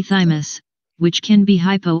 ultimately thymus, which can be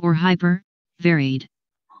hypo or hyper, varied.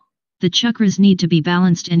 The chakras need to be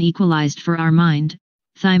balanced and equalized for our mind,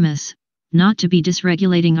 thymus, not to be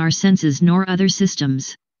dysregulating our senses nor other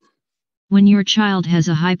systems. When your child has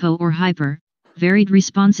a hypo or hyper, varied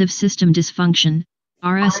responsive system dysfunction,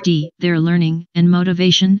 RSD, their learning and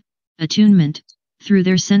motivation, attunement, through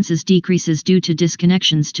their senses decreases due to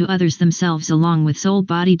disconnections to others themselves along with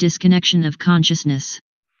soul-body disconnection of consciousness.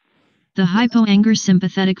 The hypo-anger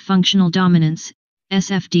sympathetic functional dominance,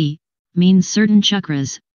 SFD, means certain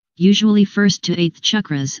chakras, usually 1st to 8th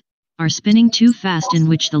chakras, are spinning too fast in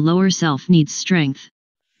which the lower self needs strength.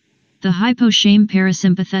 The hypo-shame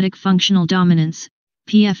parasympathetic functional dominance,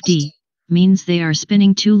 PFD, means they are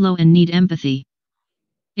spinning too low and need empathy.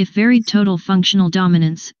 If varied total functional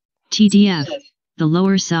dominance, TDF, the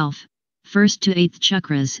lower self, 1st to 8th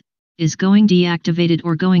chakras, is going deactivated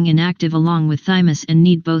or going inactive along with thymus and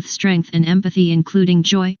need both strength and empathy including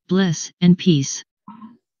joy, bliss, and peace.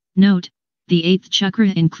 Note, the 8th chakra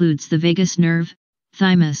includes the vagus nerve,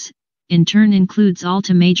 thymus, in turn includes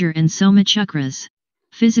Alta major and Soma chakras.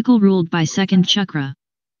 Physical ruled by 2nd chakra.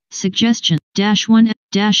 Suggestion, -1,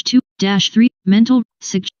 -2, -3, mental,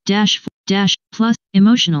 -4, plus,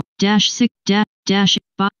 emotional,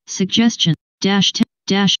 -6, suggestion,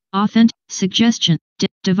 -10, authentic, suggestion,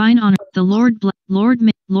 divine honor, the Lord Lord,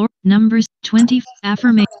 Numbers, 20,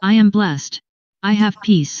 affirmation, I am blessed. I have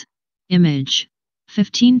peace. Image.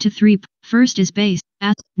 15 to 3, first is base,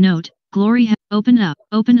 note, glory, open up,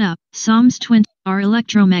 Psalms 20, our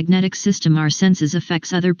electromagnetic system our senses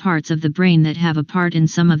affects other parts of the brain that have a part in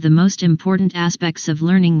some of the most important aspects of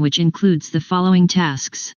learning which includes the following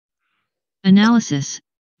tasks. Analysis,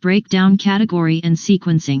 breakdown category and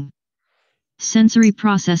sequencing. Sensory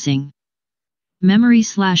processing.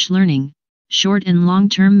 Memory/learning, short and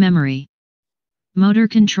long-term memory. Motor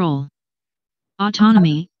control.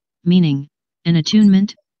 Autonomy, meaning, and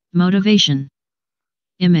attunement, motivation.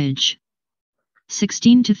 Image.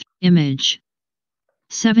 16 to image.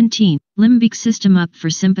 17. Limbic system up for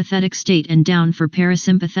sympathetic state and down for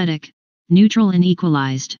parasympathetic, neutral and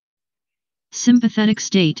equalized. Sympathetic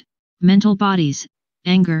state, mental bodies,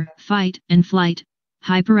 anger, fight and flight,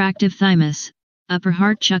 hyperactive thymus, upper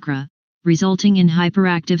heart chakra, resulting in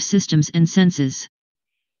hyperactive systems and senses.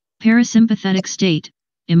 Parasympathetic state,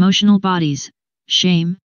 emotional bodies,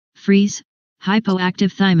 shame, freeze,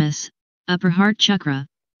 hypoactive thymus, upper heart chakra,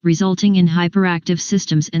 resulting in hyperactive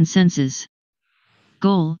systems and senses.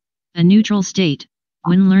 Goal, a neutral state,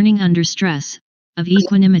 when learning under stress, of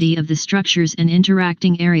equanimity of the structures and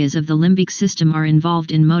interacting areas of the limbic system are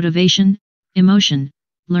involved in motivation, emotion,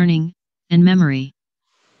 learning, and memory.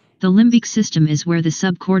 The limbic system is where the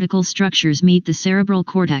subcortical structures meet the cerebral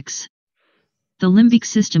cortex. The limbic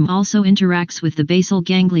system also interacts with the basal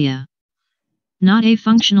ganglia. Not a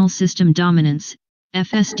functional system dominance,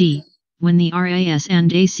 FSD, when the RAS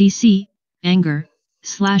and ACC, anger,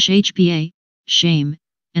 /HPA, shame,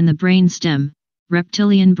 and the brain stem,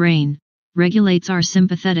 reptilian brain, regulates our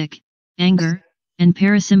sympathetic, anger, and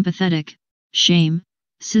parasympathetic, shame,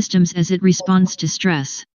 systems as it responds to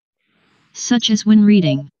stress, such as when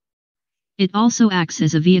reading. It also acts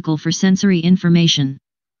as a vehicle for sensory information.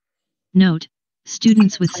 Note,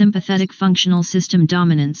 students with sympathetic functional system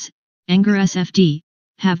dominance, anger SFD,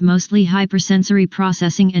 have mostly hypersensory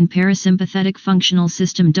processing and parasympathetic functional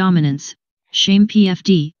system dominance, shame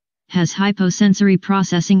PFD, has hyposensory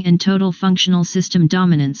processing and total functional system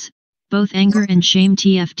dominance, both anger and shame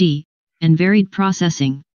TFD, and varied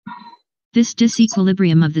processing. This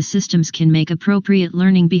disequilibrium of the systems can make appropriate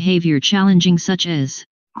learning behavior challenging such as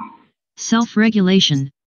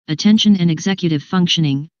self-regulation, attention and executive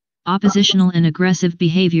functioning, oppositional and aggressive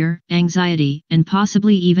behavior, anxiety, and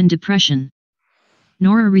possibly even depression.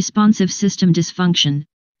 Neuroresponsive system dysfunction,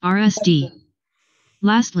 RSD.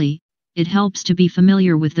 Lastly, it helps to be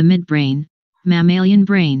familiar with the midbrain, mammalian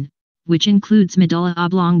brain, which includes medulla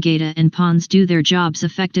oblongata and pons do their jobs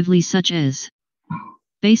effectively, such as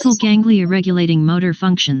basal ganglia regulating motor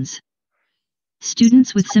functions.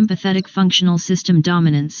 Students with sympathetic functional system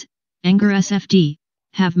dominance, anger SFD,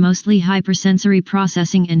 have mostly hypersensory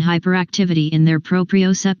processing and hyperactivity in their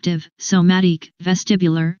proprioceptive, somatic,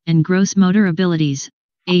 vestibular, and gross motor abilities,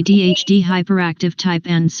 ADHD hyperactive type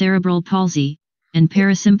and cerebral palsy, and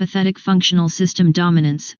parasympathetic functional system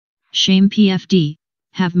dominance, shame PFD,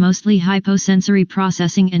 have mostly hyposensory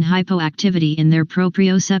processing and hypoactivity in their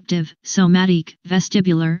proprioceptive, somatic,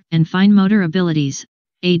 vestibular, and fine motor abilities,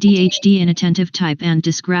 ADHD inattentive type and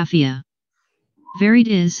dysgraphia. Varied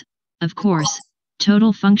is, of course,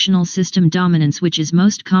 total functional system dominance, which is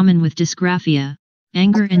most common with dysgraphia,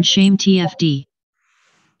 anger and shame TFD.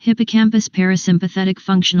 Hippocampus parasympathetic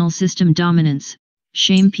functional system dominance,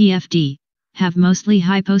 shame PFD, have mostly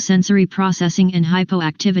hyposensory processing and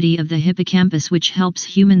hypoactivity of the hippocampus, which helps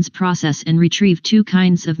humans process and retrieve two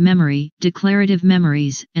kinds of memory, declarative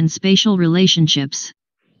memories and spatial relationships.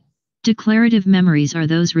 Declarative memories are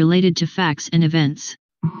those related to facts and events.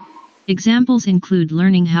 Examples include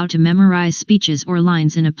learning how to memorize speeches or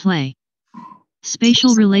lines in a play.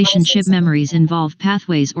 Spatial relationship memories involve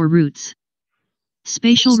pathways or routes.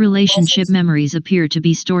 Spatial relationship memories appear to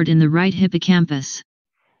be stored in the right hippocampus.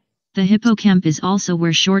 The hippocamp is also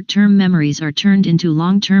where short-term memories are turned into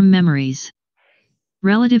long-term memories.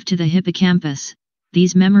 Relative to the hippocampus,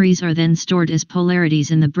 these memories are then stored as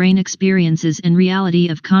polarities in the brain experiences and reality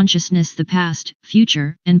of consciousness, the past,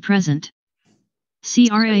 future, and present.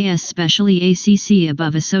 CRAS specially ACC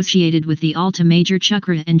above associated with the Alta major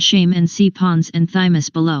chakra and shame, and C pons and thymus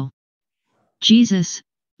below. Jesus,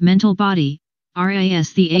 mental body,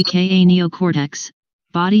 RAS the aka neocortex,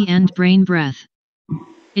 body and brain breath.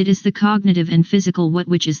 It is the cognitive and physical what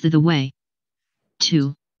which is the way.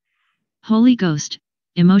 2. Holy Ghost,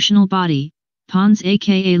 emotional body, pons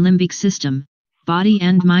aka limbic system, body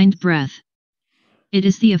and mind breath. It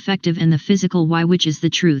is the affective and the physical why which is the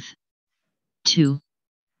truth. 2.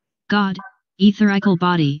 God, etherical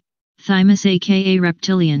body, thymus aka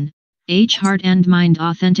reptilian, heart and mind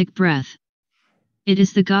authentic breath. It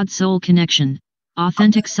is the God-soul connection,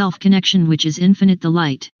 authentic self-connection which is infinite the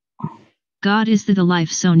light. God is the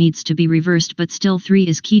life, so needs to be reversed, but still 3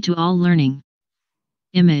 is key to all learning.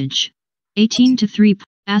 Image 18-3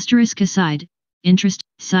 asterisk aside, interest,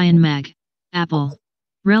 cyan mag, apple.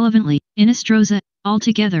 Relevantly, inostroza,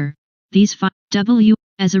 altogether, these 5, W,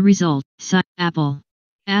 as a result, apple.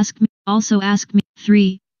 Ask me, also ask me,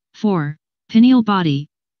 3, 4, pineal body,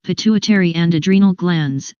 pituitary and adrenal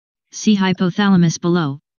glands, see hypothalamus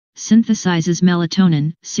below, synthesizes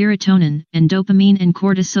melatonin, serotonin, and dopamine and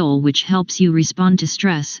cortisol, which helps you respond to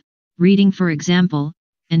stress, reading for example,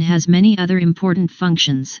 and has many other important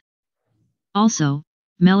functions. Also,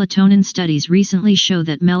 melatonin studies recently show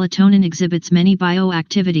that melatonin exhibits many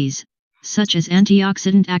bioactivities, such as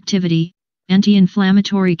antioxidant activity,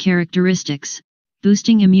 anti-inflammatory characteristics,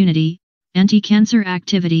 boosting immunity, anti-cancer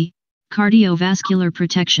activity, cardiovascular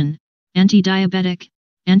protection, anti-diabetic,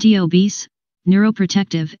 anti-obese,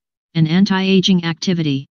 neuroprotective, and anti-aging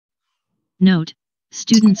activity. Note: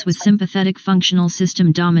 students with sympathetic functional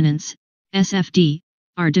system dominance, SFD,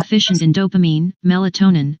 are deficient in dopamine,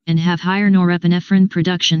 melatonin, and have higher norepinephrine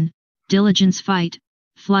production, diligence, fight,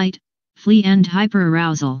 flight, flee and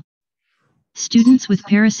hyperarousal. Students with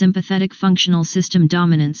parasympathetic functional system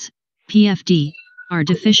dominance, PFD, are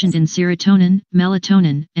deficient in serotonin,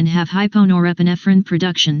 melatonin, and have hyponorepinephrine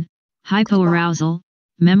production, hypoarousal,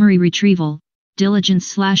 memory retrieval,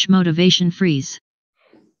 diligence/motivation freeze.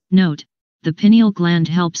 Note: the pineal gland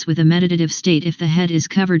helps with a meditative state. If the head is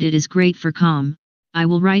covered, it is great for calm. I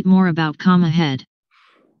will write more about calm ahead.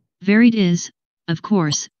 Varied is, of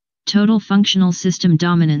course, total functional system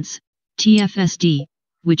dominance, TFSD,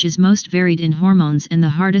 which is most varied in hormones and the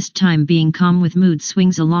hardest time being calm with mood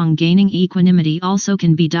swings along gaining equanimity. Also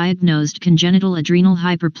can be diagnosed congenital adrenal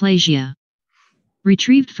hyperplasia.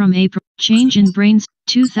 Retrieved from April. Change in brains,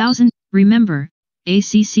 2000. Remember,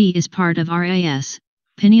 ACC is part of RAS,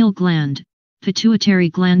 pineal gland, pituitary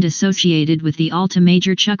gland associated with the Alta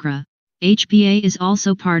major chakra. HPA is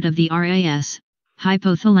also part of the RAS,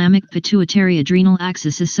 hypothalamic pituitary adrenal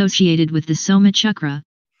axis associated with the Soma chakra.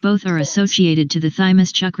 Both are associated to the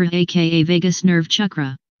thymus chakra aka vagus nerve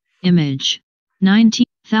chakra. Image 19.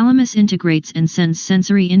 Thalamus integrates and sends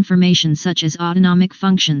sensory information such as autonomic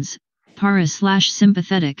functions,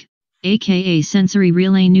 para/sympathetic, aka sensory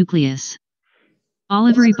relay nucleus.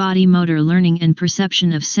 Olivary body motor learning and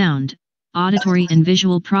perception of sound, auditory and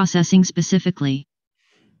visual processing specifically.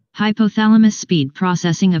 Hypothalamus speed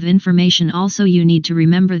processing of information. Also you need to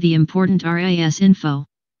remember the important RIS info,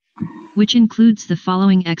 which includes the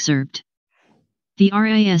following excerpt. The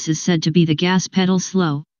RIS is said to be the gas pedal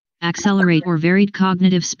slow, accelerate or varied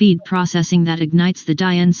cognitive speed processing that ignites the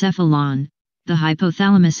diencephalon, the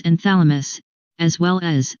hypothalamus and thalamus, as well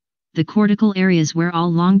as the cortical areas where all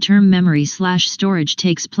long-term memory/storage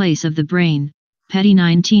takes place of the brain. Petty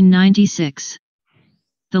 1996.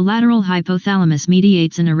 The lateral hypothalamus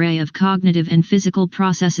mediates an array of cognitive and physical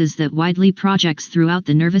processes that widely projects throughout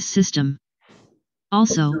the nervous system.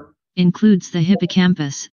 Also, includes the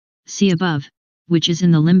hippocampus, see above, which is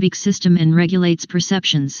in the limbic system and regulates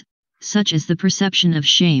perceptions, such as the perception of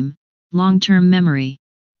shame, long-term memory.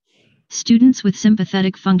 Students with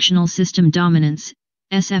sympathetic functional system dominance,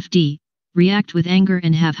 SFD, react with anger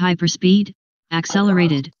and have hyperspeed,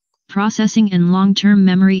 accelerated, processing and long-term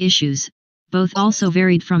memory issues, both also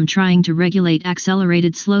varied from trying to regulate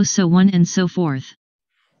accelerated slow so on and so forth.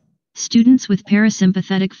 Students with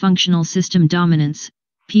parasympathetic functional system dominance,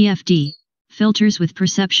 PFD, filters with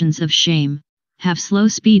perceptions of shame, have slow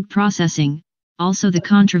speed processing, also the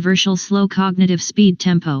controversial slow cognitive speed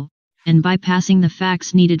tempo, and bypassing the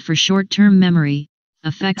facts needed for short-term memory,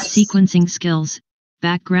 affects sequencing skills,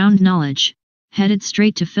 background knowledge, headed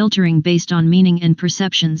straight to filtering based on meaning and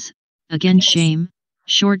perceptions. Again, shame,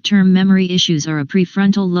 short-term memory issues are a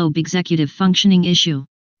prefrontal lobe executive functioning issue.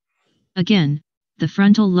 Again, the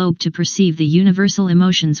frontal lobe to perceive the universal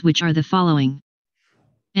emotions, which are the following: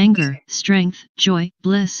 anger, strength, joy,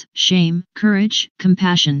 bliss, shame, courage,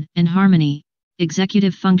 compassion, and harmony.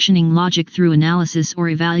 Executive functioning logic through analysis or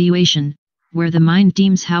evaluation, where the mind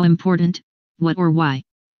deems how important, what or why.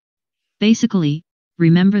 Basically,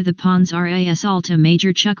 remember the pons ris alta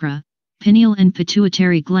major chakra, pineal and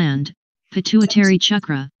pituitary gland, pituitary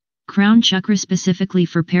chakra, crown chakra specifically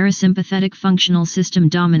for parasympathetic functional system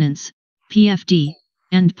dominance, PFD,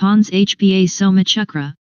 and pons hpa soma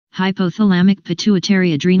chakra, hypothalamic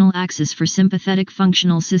pituitary adrenal axis for sympathetic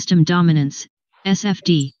functional system dominance,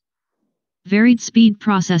 SFD. Varied speed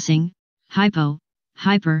processing,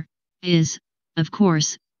 hyper, is, of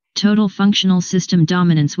course, total functional system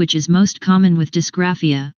dominance, which is most common with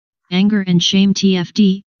dysgraphia, anger and shame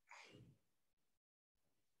TFD,